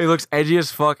as fuck. He looks edgy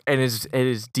as fuck, and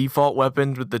his default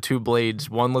weapon with the two blades,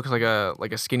 one looks like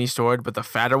a skinny sword, but the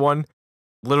fatter one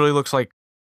literally looks like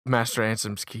Master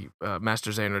Xehanort's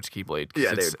Keyblade.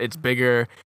 Yeah, dude. It's bigger.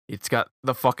 It's got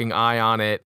the fucking eye on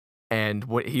it, and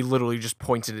he literally just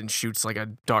points it and shoots like a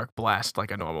dark blast like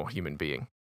a normal human being.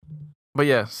 But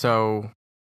yeah, so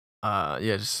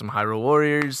just some Hyrule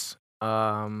Warriors.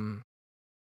 And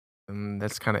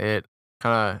that's kind of it.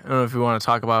 I don't know if you want to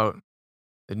talk about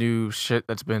the new shit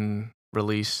that's been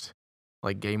released,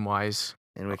 like game wise.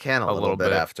 And we can a little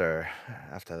bit after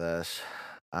this.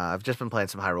 I've just been playing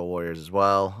some Hyrule Warriors as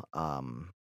well.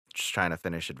 Just trying to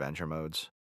finish adventure modes.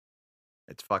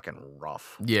 It's fucking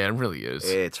rough. Yeah, it really is.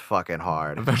 It's fucking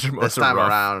hard. Adventure modes this time are rough.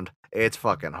 around, it's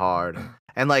fucking hard.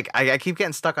 And like I keep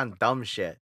getting stuck on dumb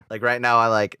shit. Like right now, I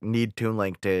like need Toon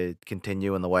Link to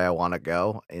continue in the way I want to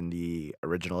go in the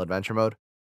original adventure mode,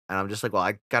 and I'm just like, well,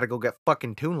 I gotta go get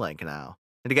fucking Toon Link now.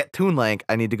 And to get Toon Link,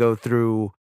 I need to go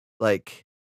through like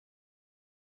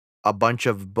a bunch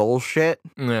of bullshit.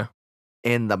 Yeah.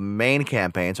 In the main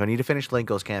campaign, so I need to finish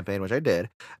Linko's campaign, which I did,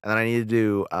 and then I need to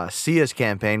do Sia's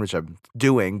campaign, which I'm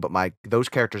doing, but those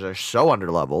characters are so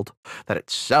underleveled that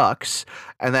it sucks.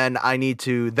 And then I need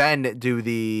to then do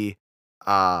the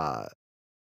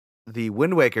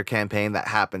Wind Waker campaign that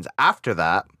happens after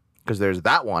that, because there's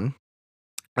that one.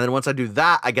 And then once I do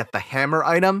that, I get the hammer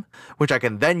item, which I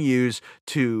can then use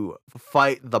to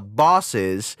fight the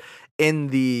bosses in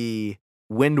the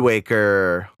Wind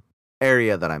Waker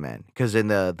area that I'm in, because in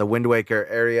the Wind Waker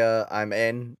area I'm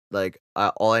in, like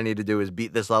all I need to do is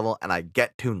beat this level and I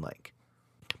get Toon Link.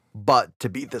 But to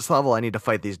beat this level, I need to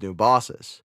fight these new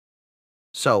bosses.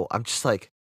 So I'm just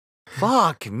like,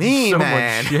 fuck me, so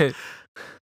man. Much shit.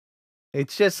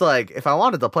 It's just like if I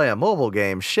wanted to play a mobile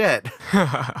game, shit.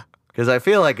 Because I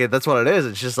feel like that's what it is.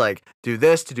 It's just like do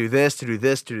this to do this to do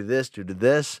this to do this to do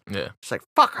this. Yeah. It's like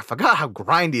fuck. I forgot how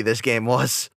grindy this game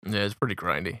was. Yeah, it's pretty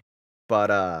grindy.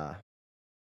 But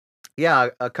yeah,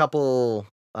 a couple,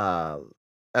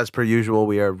 as per usual,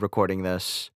 we are recording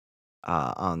this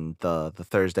on the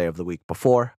Thursday of the week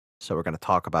before. So we're going to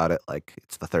talk about it like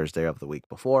it's the Thursday of the week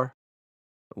before.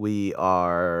 We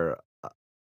are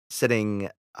sitting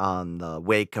on the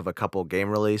wake of a couple game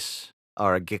release,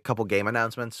 or a couple game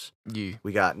announcements. Yeah.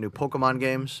 We got new Pokemon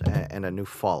games and a new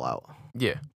Fallout.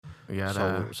 Yeah. We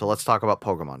got, so let's talk about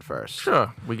Pokemon first.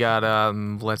 Sure. We got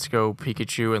Let's Go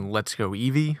Pikachu and Let's Go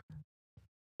Eevee,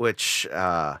 which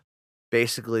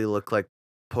basically look like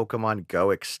Pokemon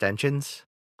Go extensions.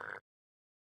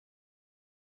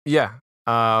 Yeah.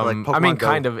 I mean, Pokemon Go.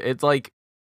 kind of. It's like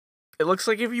it looks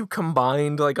like if you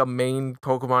combined like a main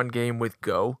Pokemon game with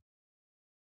Go.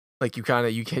 Like you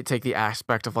take the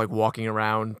aspect of like walking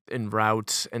around in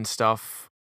routes and stuff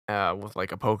with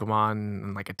like a Pokemon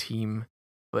and like a team,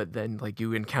 but then like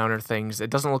you encounter things.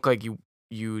 It doesn't look like you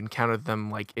encounter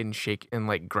them like in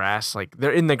like grass. Like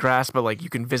they're in the grass, but like you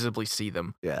can visibly see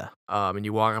them. Yeah. And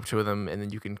you walk up to them and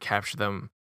then you can capture them.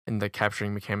 And the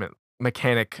capturing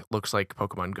mechanic looks like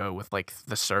Pokemon Go with like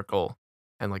the circle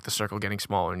and like the circle getting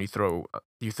smaller and you throw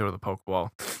the Pokeball,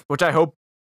 which I hope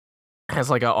has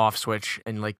like a off switch,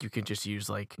 and like you can just use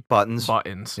like Buttons.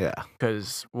 buttons. Yeah.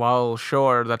 Because while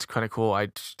sure that's kind of cool, I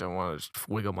just don't want to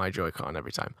wiggle my Joy-Con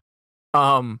every time.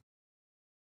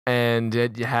 And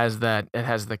it has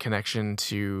the connection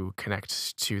to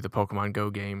connect to the Pokemon Go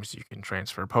games. You can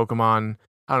transfer Pokemon.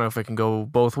 I don't know if it can go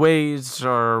both ways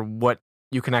or what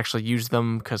you can actually use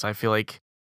them, because I feel like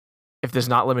if there's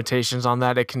not limitations on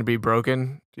that, it can be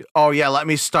broken. Oh yeah, let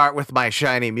me start with my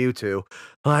shiny Mewtwo.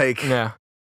 Like, Yeah.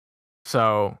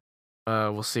 So,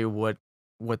 we'll see what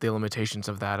the limitations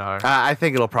of that are. I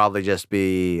think it'll probably just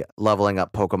be leveling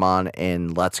up Pokemon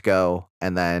in Let's Go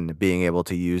and then being able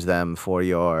to use them for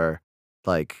your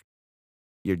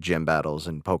gym battles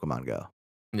in Pokemon Go.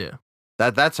 Yeah.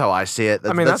 That's how I see it.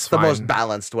 I mean, that's the most fine.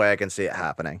 balanced way I can see it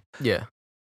happening. Yeah.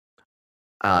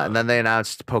 And then they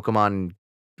announced Pokemon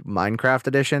Minecraft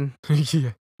Edition.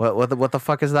 Yeah. What the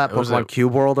fuck is that? It was Pokemon a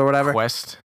Cube World or whatever?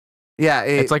 Quest. Yeah,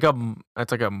 It's like a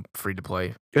free to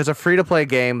play. it's a free to play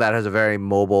game that has a very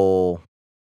mobile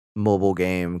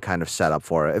game kind of setup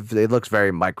for it. It looks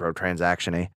very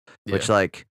microtransaction-y, Yeah. which,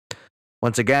 like,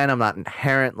 once again, I'm not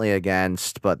inherently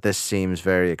against, but this seems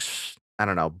very I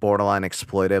don't know, borderline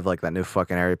exploitive, like that new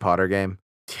fucking Harry Potter game.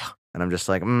 Yeah. And I'm just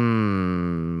like,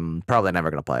 probably never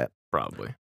gonna play it.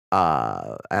 Probably.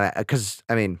 And because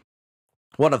I mean,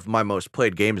 one of my most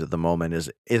played games at the moment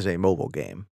is a mobile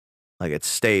game. Like, it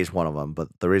stays one of them, but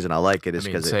the reason I like it is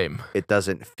because same. it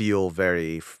doesn't feel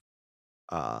very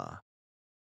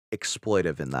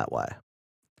exploitive in that way.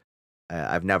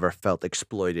 I've never felt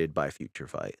exploited by Future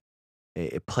Fight.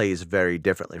 It plays very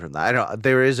differently from that. I know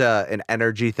there is an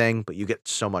energy thing, but you get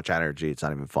so much energy, it's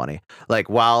not even funny. Like,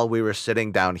 while we were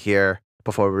sitting down here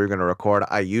before we were going to record,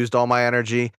 I used all my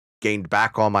energy, gained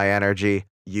back all my energy,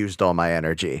 used all my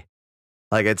energy.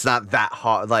 Like, it's not that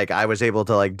hard. Like, I was able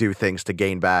to, like, do things to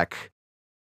gain back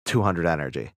 200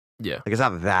 energy. Yeah. Like, it's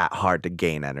not that hard to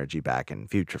gain energy back in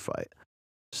Future Fight.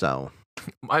 So,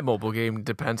 My mobile game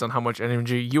depends on how much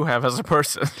energy you have as a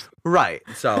person. right.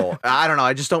 So, I don't know.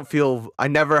 I just don't feel, I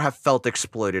never have felt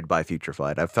exploited by Future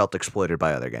Fight. I've felt exploited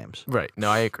by other games. Right. No,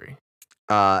 I agree.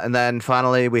 And then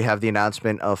finally, we have the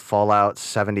announcement of Fallout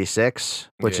 76,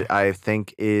 which Yeah. I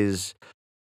think is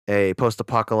a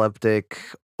post-apocalyptic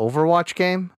Overwatch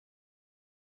game.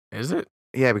 Is it?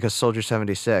 Yeah, because Soldier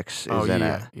 76 is in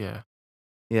it. Yeah.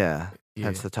 Yeah, Yeah.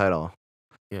 hence the title.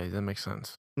 Yeah, that makes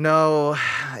sense. No,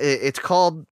 it's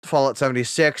called Fallout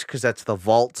 76 because that's the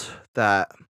vault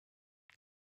that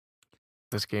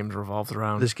This game's revolved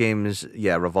around. this game is,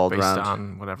 revolved based around.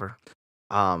 on whatever.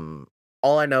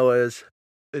 All I know is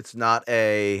it's not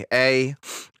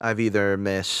I've either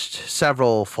missed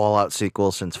several Fallout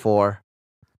sequels since 4,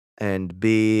 and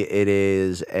B, it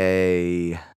is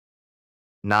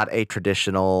not a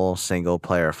traditional single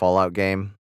player Fallout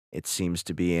game. It seems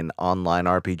to be an online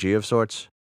RPG of sorts.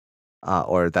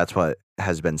 Or that's what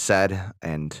has been said,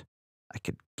 and I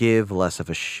could give less of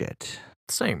a shit.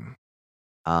 Same.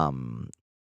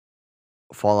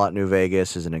 Fallout New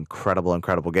Vegas is an incredible,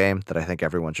 incredible game that I think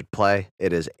everyone should play.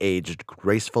 It is aged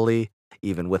gracefully,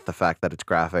 even with the fact that its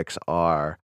graphics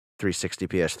are 360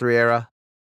 PS3 era.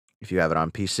 If you have it on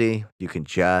PC, you can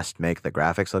just make the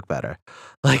graphics look better.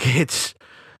 Like, it's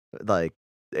like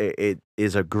it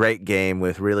is a great game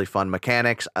with really fun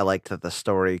mechanics. I liked that the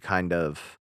story kind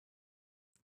of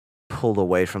pulled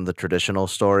away from the traditional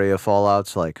story of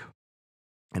Fallout's. Like,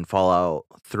 in Fallout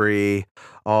 3,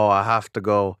 oh, I have to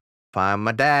go find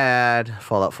my dad.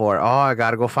 Fallout 4, oh, I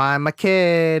gotta go find my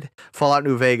kid. Fallout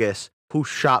New Vegas, who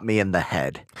shot me in the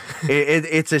head?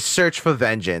 It's a search for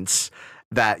vengeance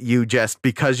that you just,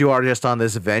 because you are just on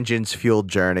this vengeance-fueled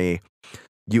journey,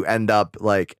 you end up,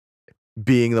 like,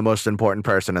 being the most important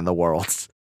person in the world.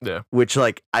 Yeah. Which,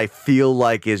 like, I feel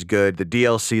like is good. The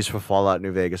DLCs for Fallout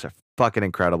New Vegas are fucking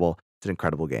incredible. It's an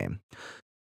incredible game.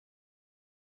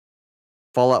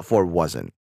 Fallout 4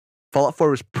 wasn't. Fallout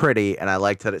 4 was pretty, and I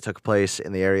liked that it took place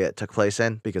in the area it took place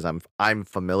in because I'm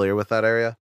familiar with that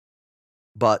area.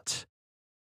 But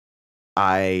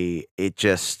the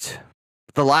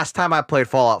last time I played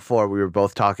Fallout 4, we were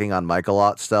both talking on mic a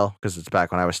lot still, because it's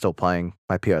back when I was still playing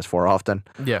my PS4 often.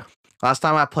 Yeah. Last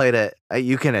time I played it,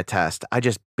 you can attest, I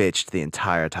just bitched the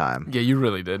entire time. Yeah, you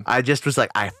really did. I just was like,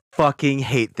 I fucking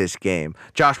hate this game.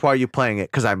 Josh, why are you playing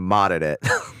it? Because I modded it.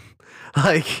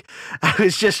 Like, I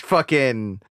was just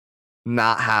fucking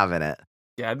not having it.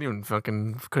 Yeah, I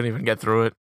couldn't even get through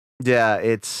it. Yeah,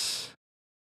 it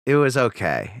was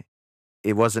okay.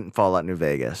 It wasn't Fallout New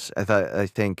Vegas. I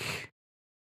think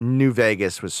New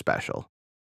Vegas was special.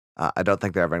 I don't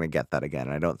think they're ever going to get that again.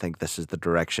 I don't think this is the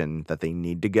direction that they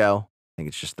need to go. I think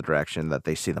it's just the direction that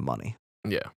they see the money.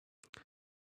 Yeah.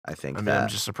 I think I mean, that I'm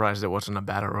just surprised it wasn't a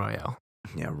battle royale.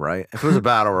 yeah, right. If it was a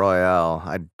battle royale,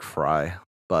 I'd cry.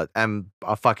 But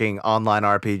a fucking online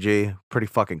RPG, pretty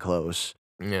fucking close.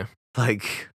 Yeah.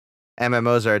 Like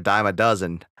MMOs are a dime a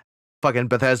dozen. Fucking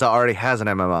Bethesda already has an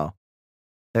MMO.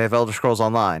 They have Elder Scrolls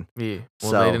Online. Yeah.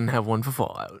 Well, So- they didn't have one for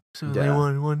Fallout, so they Yeah.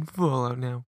 want one for Fallout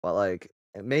now. But like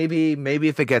maybe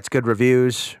if it gets good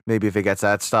reviews, maybe if it gets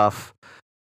that stuff,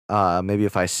 maybe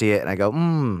if I see it and I go,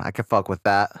 I can fuck with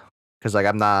that. Cause like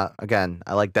I'm not again,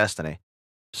 I like Destiny.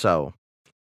 So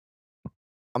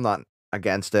I'm not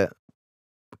against it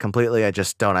completely. I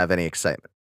just don't have any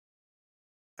excitement.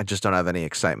 I just don't have any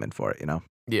excitement for it, you know?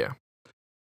 Yeah.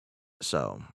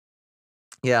 So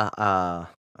yeah,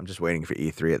 I'm just waiting for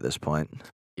E3 at this point.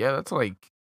 Yeah, that's like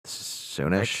Soonish.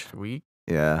 next week.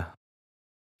 Yeah.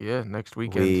 Yeah, next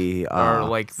weekend. We or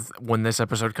like when this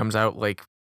episode comes out, like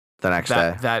the next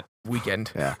day. that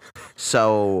weekend. Yeah.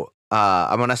 So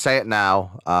I'm gonna say it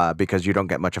now because you don't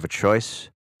get much of a choice.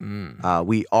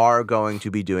 We are going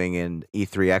to be doing an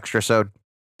E3 extra sode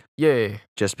Yeah.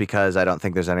 just because I don't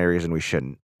think there's any reason we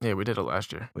shouldn't. Yeah, we did it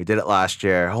last year. We did it last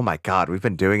year. Oh my god, we've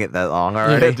been doing it that long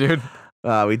already. Yeah, dude.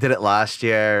 We did it last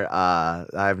year. I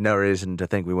have no reason to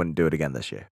think we wouldn't do it again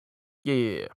this year.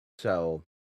 Yeah. So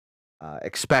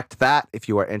expect that if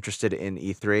you are interested in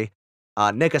E3.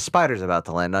 Nick, a spider's about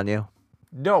to land on you.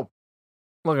 Nope.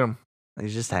 Look at him.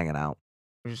 He's just hanging out.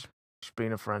 He's just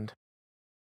being a friend.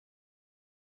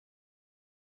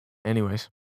 Anyways.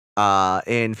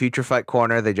 In Future Fight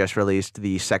Corner, they just released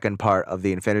the second part of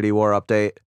the Infinity War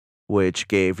update, which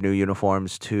gave new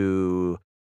uniforms to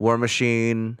War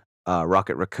Machine,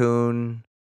 Rocket Raccoon,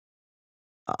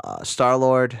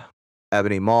 Star-Lord,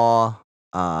 Ebony Maw,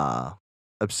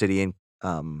 Obsidian,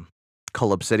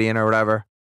 Cull Obsidian or whatever,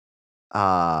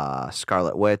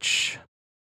 Scarlet Witch.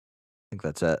 I think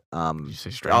that's it. Did you say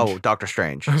Strange? Oh, Doctor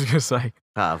Strange. I was gonna say.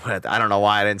 But I don't know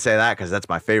why I didn't say that because that's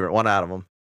my favorite one out of them.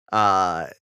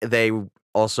 They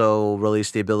also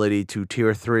released the ability to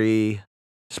Tier 3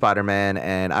 Spider-Man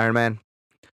and Iron Man.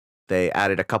 They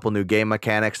added a couple new game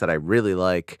mechanics that I really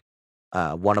like.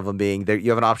 One of them being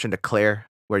you have an option to clear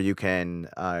where you can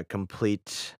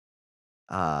complete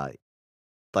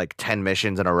like 10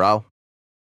 missions in a row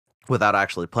without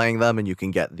actually playing them, and you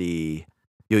can get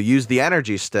you'll use the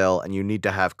energy still, and you need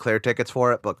to have clear tickets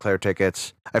for it, but clear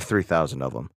tickets, I have 3,000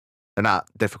 of them. They're not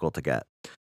difficult to get.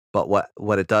 But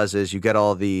what it does is you get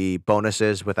all the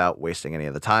bonuses without wasting any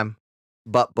of the time.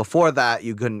 But before that,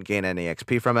 you couldn't gain any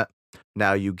XP from it.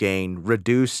 Now you gain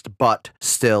reduced but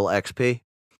still XP,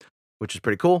 which is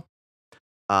pretty cool.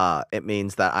 It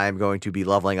means that I am going to be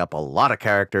leveling up a lot of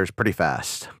characters pretty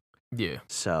fast. Yeah.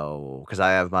 So, because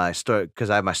I have my story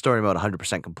mode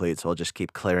 100% complete, so I'll just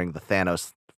keep clearing the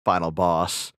Thanos final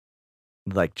boss,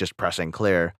 like just pressing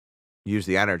clear. Use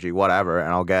the energy, whatever,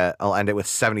 and I'll end it with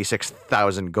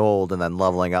 76,000 gold and then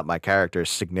leveling up my characters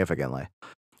significantly,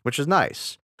 which is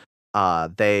nice.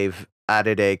 They've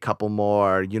added a couple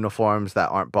more uniforms that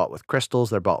aren't bought with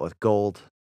crystals; they're bought with gold.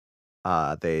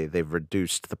 They've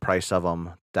reduced the price of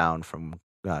them down from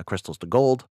crystals to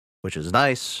gold, which is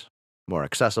nice, more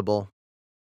accessible.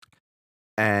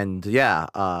 And yeah,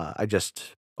 I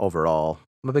just overall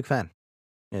I'm a big fan.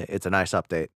 It's a nice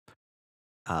update.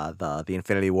 The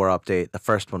Infinity War update, the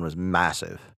first one was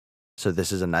massive, so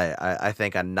this is I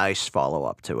think a nice follow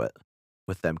up to it,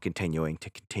 with them continue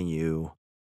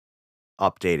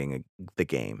updating the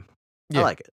game. Yeah. I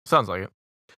like it. Sounds like it.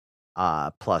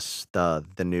 Plus the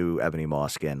new Ebony Maw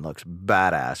skin looks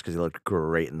badass because he looked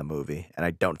great in the movie, and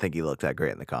I don't think he looked that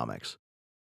great in the comics.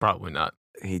 Probably not.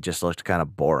 He just looked kind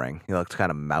of boring. He looked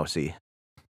kind of mousy,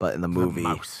 but in the movie,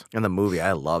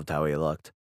 I loved how he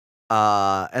looked.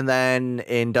 And then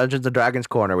in Dungeons and Dragons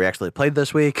Corner, we actually played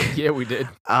this week. Yeah, we did.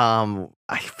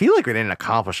 I feel like we didn't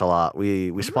accomplish a lot.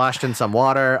 We splashed in some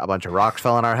water. A bunch of rocks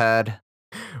fell on our head.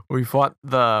 We fought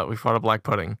a black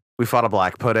pudding. We fought a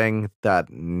black pudding that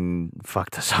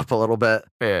fucked us up a little bit.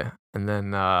 Yeah, and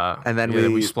then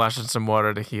we splashed in some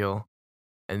water to heal,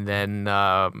 and then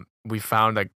we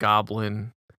found a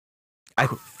goblin. I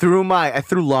threw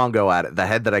Longo at it, the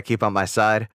head that I keep on my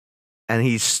side, and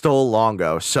he stole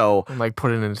Longo. So and like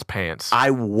put it in his pants. I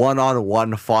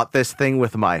 1-on-1 fought this thing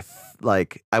with my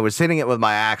I was hitting it with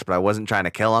my axe, but I wasn't trying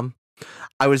to kill him.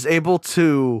 I was able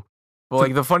to. Well,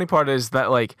 like the funny part is that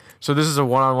so this is a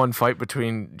 1-on-1 fight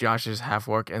between Josh's half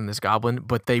orc and this goblin,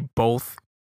 but they both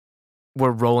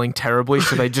were rolling terribly,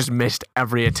 so they just missed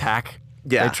every attack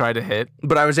they tried to hit.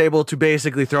 But I was able to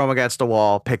basically throw him against a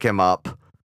wall, pick him up,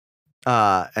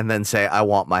 and then say, "I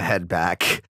want my head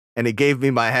back." And he gave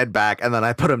me my head back, and then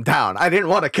I put him down. I didn't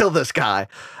want to kill this guy,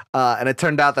 and it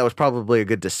turned out that was probably a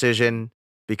good decision.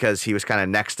 because he was kind of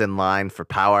next in line for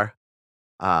power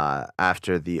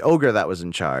after the ogre that was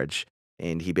in charge.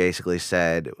 And he basically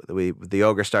said, the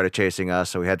ogre started chasing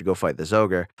us, so we had to go fight this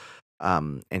ogre.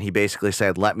 And he basically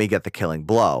said, let me get the killing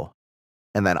blow,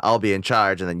 and then I'll be in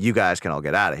charge, and then you guys can all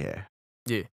get out of here.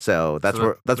 Yeah. So that's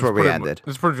where we ended.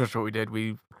 That's pretty much what we did.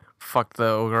 We fucked the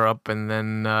ogre up, and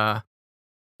then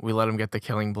we let him get the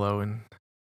killing blow, and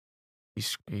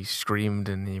he screamed,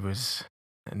 and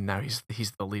now he's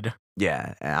the leader.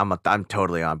 Yeah, I'm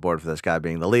totally on board for this guy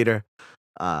being the leader.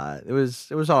 It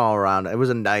was all around. It was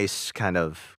a nice kind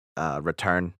of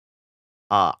return.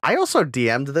 I also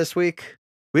DM'd this week.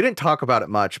 We didn't talk about it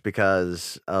much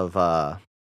because of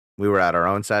we were at our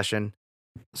own session.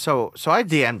 So I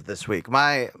DM'd this week.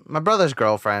 My brother's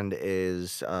girlfriend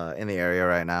is in the area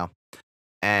right now,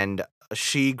 and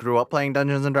she grew up playing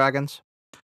Dungeons and Dragons.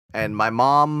 And my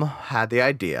mom had the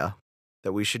idea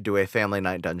that we should do a family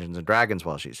night Dungeons and Dragons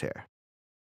while she's here.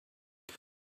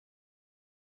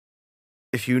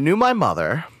 If you knew my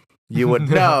mother, you would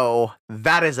know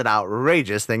that is an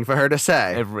outrageous thing for her to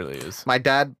say. It really is. My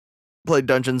dad played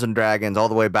Dungeons and Dragons all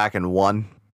the way back in 1,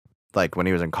 like when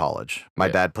he was in college. My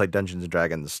dad played Dungeons and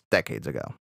Dragons decades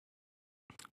ago.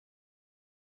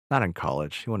 Not in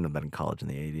college. He wouldn't have been in college in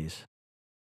the 80s.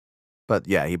 But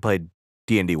yeah, he played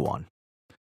D&D 1.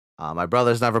 My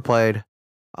brother's never played.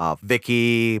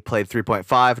 Vicky played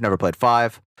 3.5, never played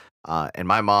 5. And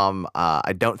my mom,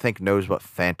 I don't think knows what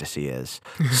fantasy is.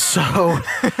 So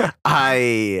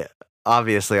I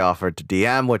obviously offered to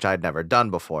DM, which I'd never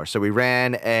done before. So we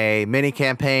ran a mini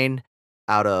campaign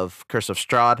out of Curse of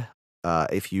Strahd.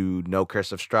 If you know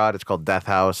Curse of Strahd, it's called Death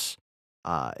House.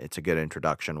 It's a good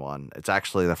introduction one. It's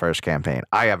actually the first campaign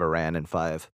I ever ran in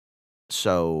 5.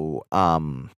 So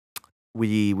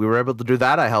we were able to do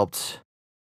that.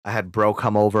 I had Bro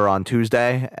come over on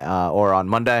Tuesday or on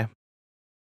Monday,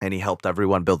 and he helped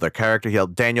everyone build their character. He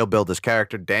helped Daniel build his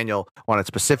character. Daniel wanted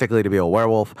specifically to be a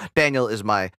werewolf. Daniel is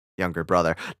my younger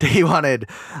brother. He wanted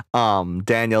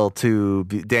Daniel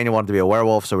wanted to be a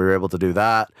werewolf, so we were able to do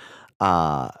that.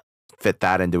 Fit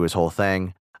that into his whole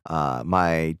thing.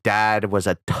 My dad was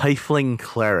a tiefling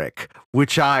cleric,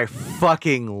 which I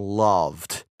fucking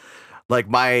loved.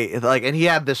 And he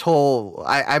had this whole.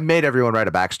 I made everyone write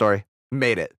a backstory.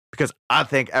 Made it because I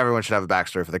think everyone should have a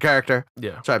backstory for the character.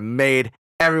 Yeah. So I made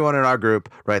everyone in our group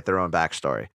write their own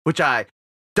backstory, which I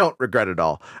don't regret at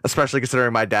all, especially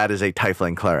considering my dad is a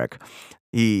tiefling cleric.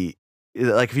 If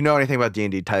you know anything about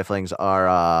D&D, tieflings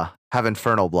have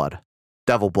infernal blood,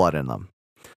 devil blood in them,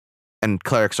 and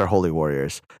clerics are holy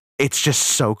warriors. It's just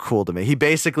so cool to me. He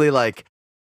basically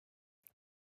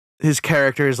his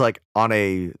character is on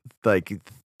a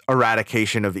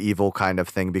eradication of evil kind of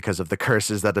thing because of the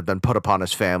curses that have been put upon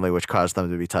his family, which caused them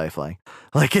to be tiefling.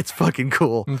 It's fucking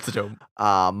cool. It's dope.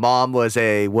 Mom was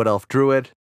a wood elf druid.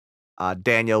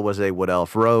 Daniel was a wood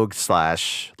elf rogue /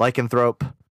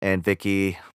 lycanthrope, and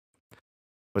Vicky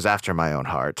was after my own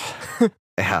heart,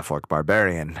 a half-orc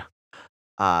barbarian.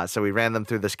 So we ran them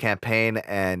through this campaign,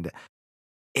 and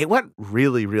it went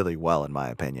really, really well, in my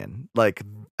opinion.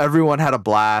 Everyone had a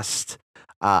blast.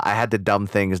 I had to dumb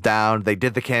things down. They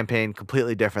did the campaign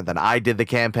completely different than I did the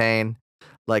campaign.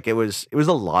 It was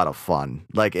a lot of fun.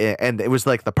 And it was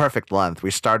the perfect length. We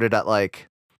started at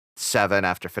 7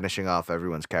 after finishing off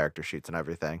everyone's character sheets and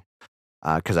everything.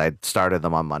 Because I started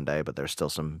them on Monday, but there's still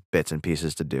some bits and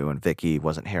pieces to do. And Vicky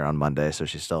wasn't here on Monday, so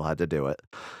she still had to do it.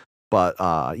 But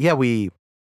we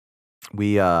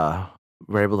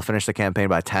were able to finish the campaign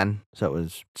by 10. So it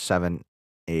was 7,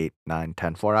 8, 9,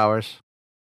 10, 4 hours.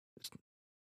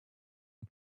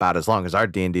 About as long as our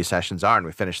D&D sessions are, and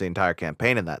we finished the entire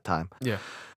campaign in that time. Yeah.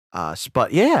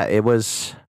 But yeah, it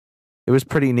was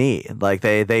pretty neat.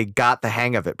 They got the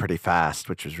hang of it pretty fast,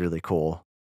 which was really cool.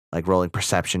 Rolling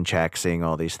perception checks, seeing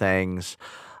all these things.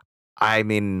 I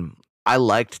mean, I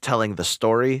liked telling the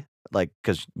story,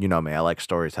 because you know me, I like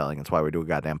storytelling. That's why we do a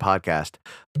goddamn podcast.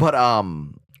 But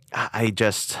I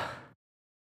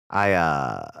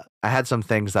had some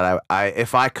things that I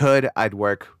if I could, I'd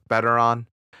work better on.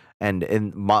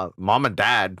 And mom and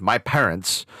dad, my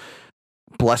parents,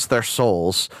 bless their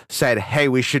souls, said, hey,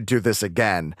 we should do this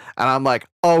again. And I'm like,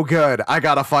 oh, good. I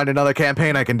got to find another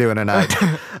campaign I can do in a night.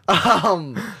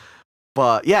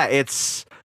 But yeah, it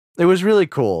was really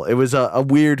cool. It was a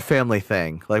weird family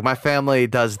thing. My family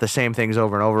does the same things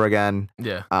over and over again.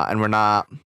 Yeah. And we're not,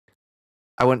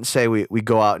 I wouldn't say we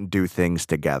go out and do things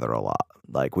together a lot.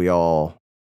 We all,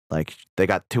 they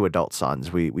got 2 adult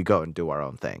sons. We go and do our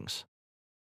own things.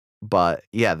 But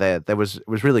yeah, it was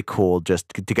really cool just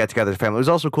to get together as a family. It was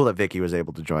also cool that Vicky was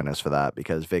able to join us for that,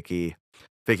 because Vicky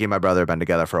and my brother have been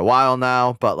together for a while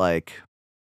now, but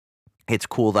it's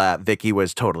cool that Vicky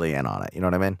was totally in on it. You know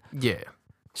what I mean? Yeah.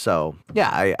 So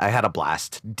yeah, I had a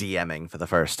blast DMing for the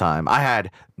first time. I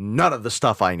had none of the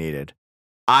stuff I needed.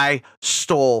 I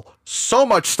stole so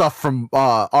much stuff from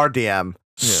RDM.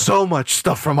 So much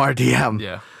stuff from RDM.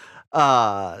 Yeah.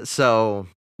 So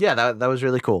yeah, that was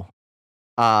really cool.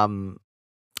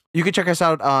 You can check us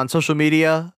out on social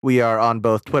media. We are on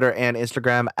both Twitter and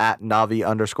Instagram at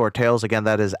Navi_Tales. Again,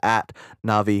 that is at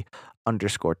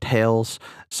Navi_Tales.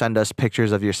 Send us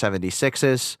pictures of your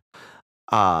 76s.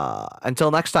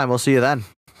 Until next time, we'll see you then.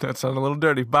 That sounded a little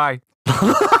dirty. Bye.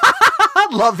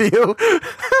 Love you.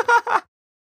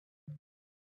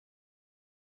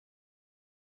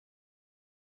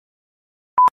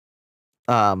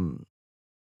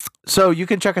 So you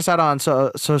can check us out on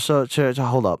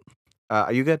hold up.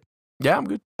 Are you good? Yeah, I'm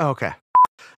good. Okay.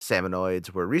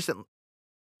 Salmonoids were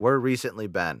recently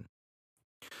Ben.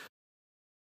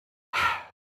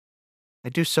 I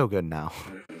do so good now.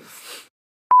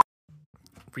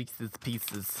 Reese's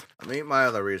Pieces. Let me eat my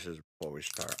other Reese's before we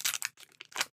start.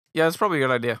 Yeah, that's probably a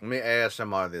good idea. Let me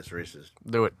ASMR this Reese's.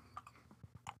 Do it.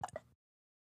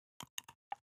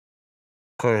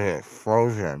 Okay,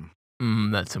 frozen.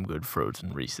 That's some good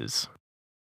frozen Reese's.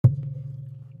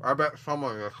 I bet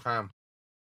someone this time.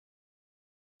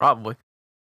 Probably.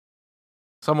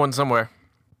 Someone somewhere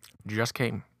just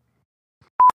came.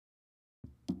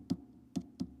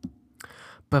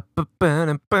 In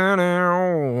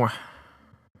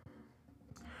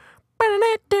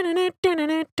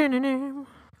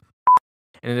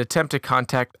an attempt to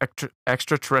contact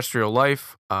extraterrestrial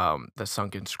life, the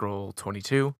Sunken Scroll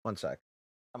 22. 1 sec.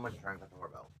 How much rang the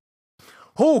doorbell?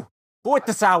 Who at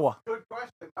this hour? Good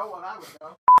question. No one I would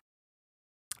know.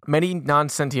 Many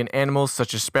non-sentient animals,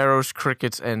 such as sparrows,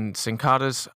 crickets, and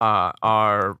cicadas,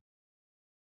 are...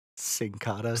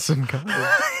 Cicadas?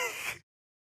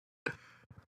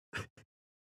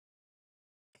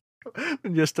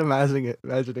 I'm just imagining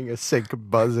a sink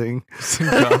buzzing.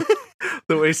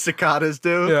 The way cicadas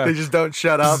do. Yeah. They just don't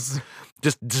shut up.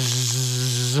 Just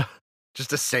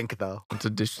a sink, though. It's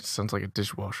a dish. Sounds like a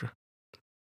dishwasher.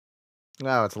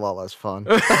 No, it's a lot less fun.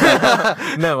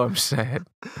 No, I'm sad.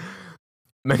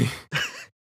 Many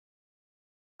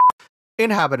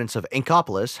inhabitants of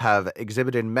Inkopolis have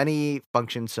exhibited many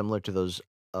functions similar to those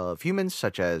of humans,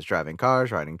 such as driving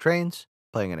cars, riding trains,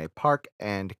 playing in a park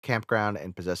and campground,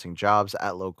 and possessing jobs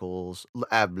at locals.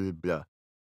 Blah, blah, blah.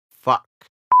 Fuck.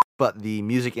 But the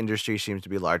music industry seems to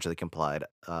be largely complied.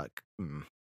 I'm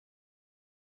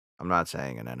not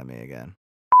saying an enemy again.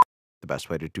 The best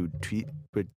way to do tweet.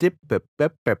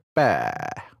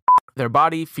 Their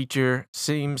body feature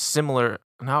seems similar.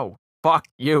 No, fuck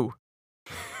you.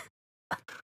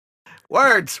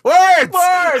 Words! Where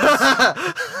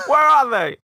are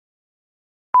they?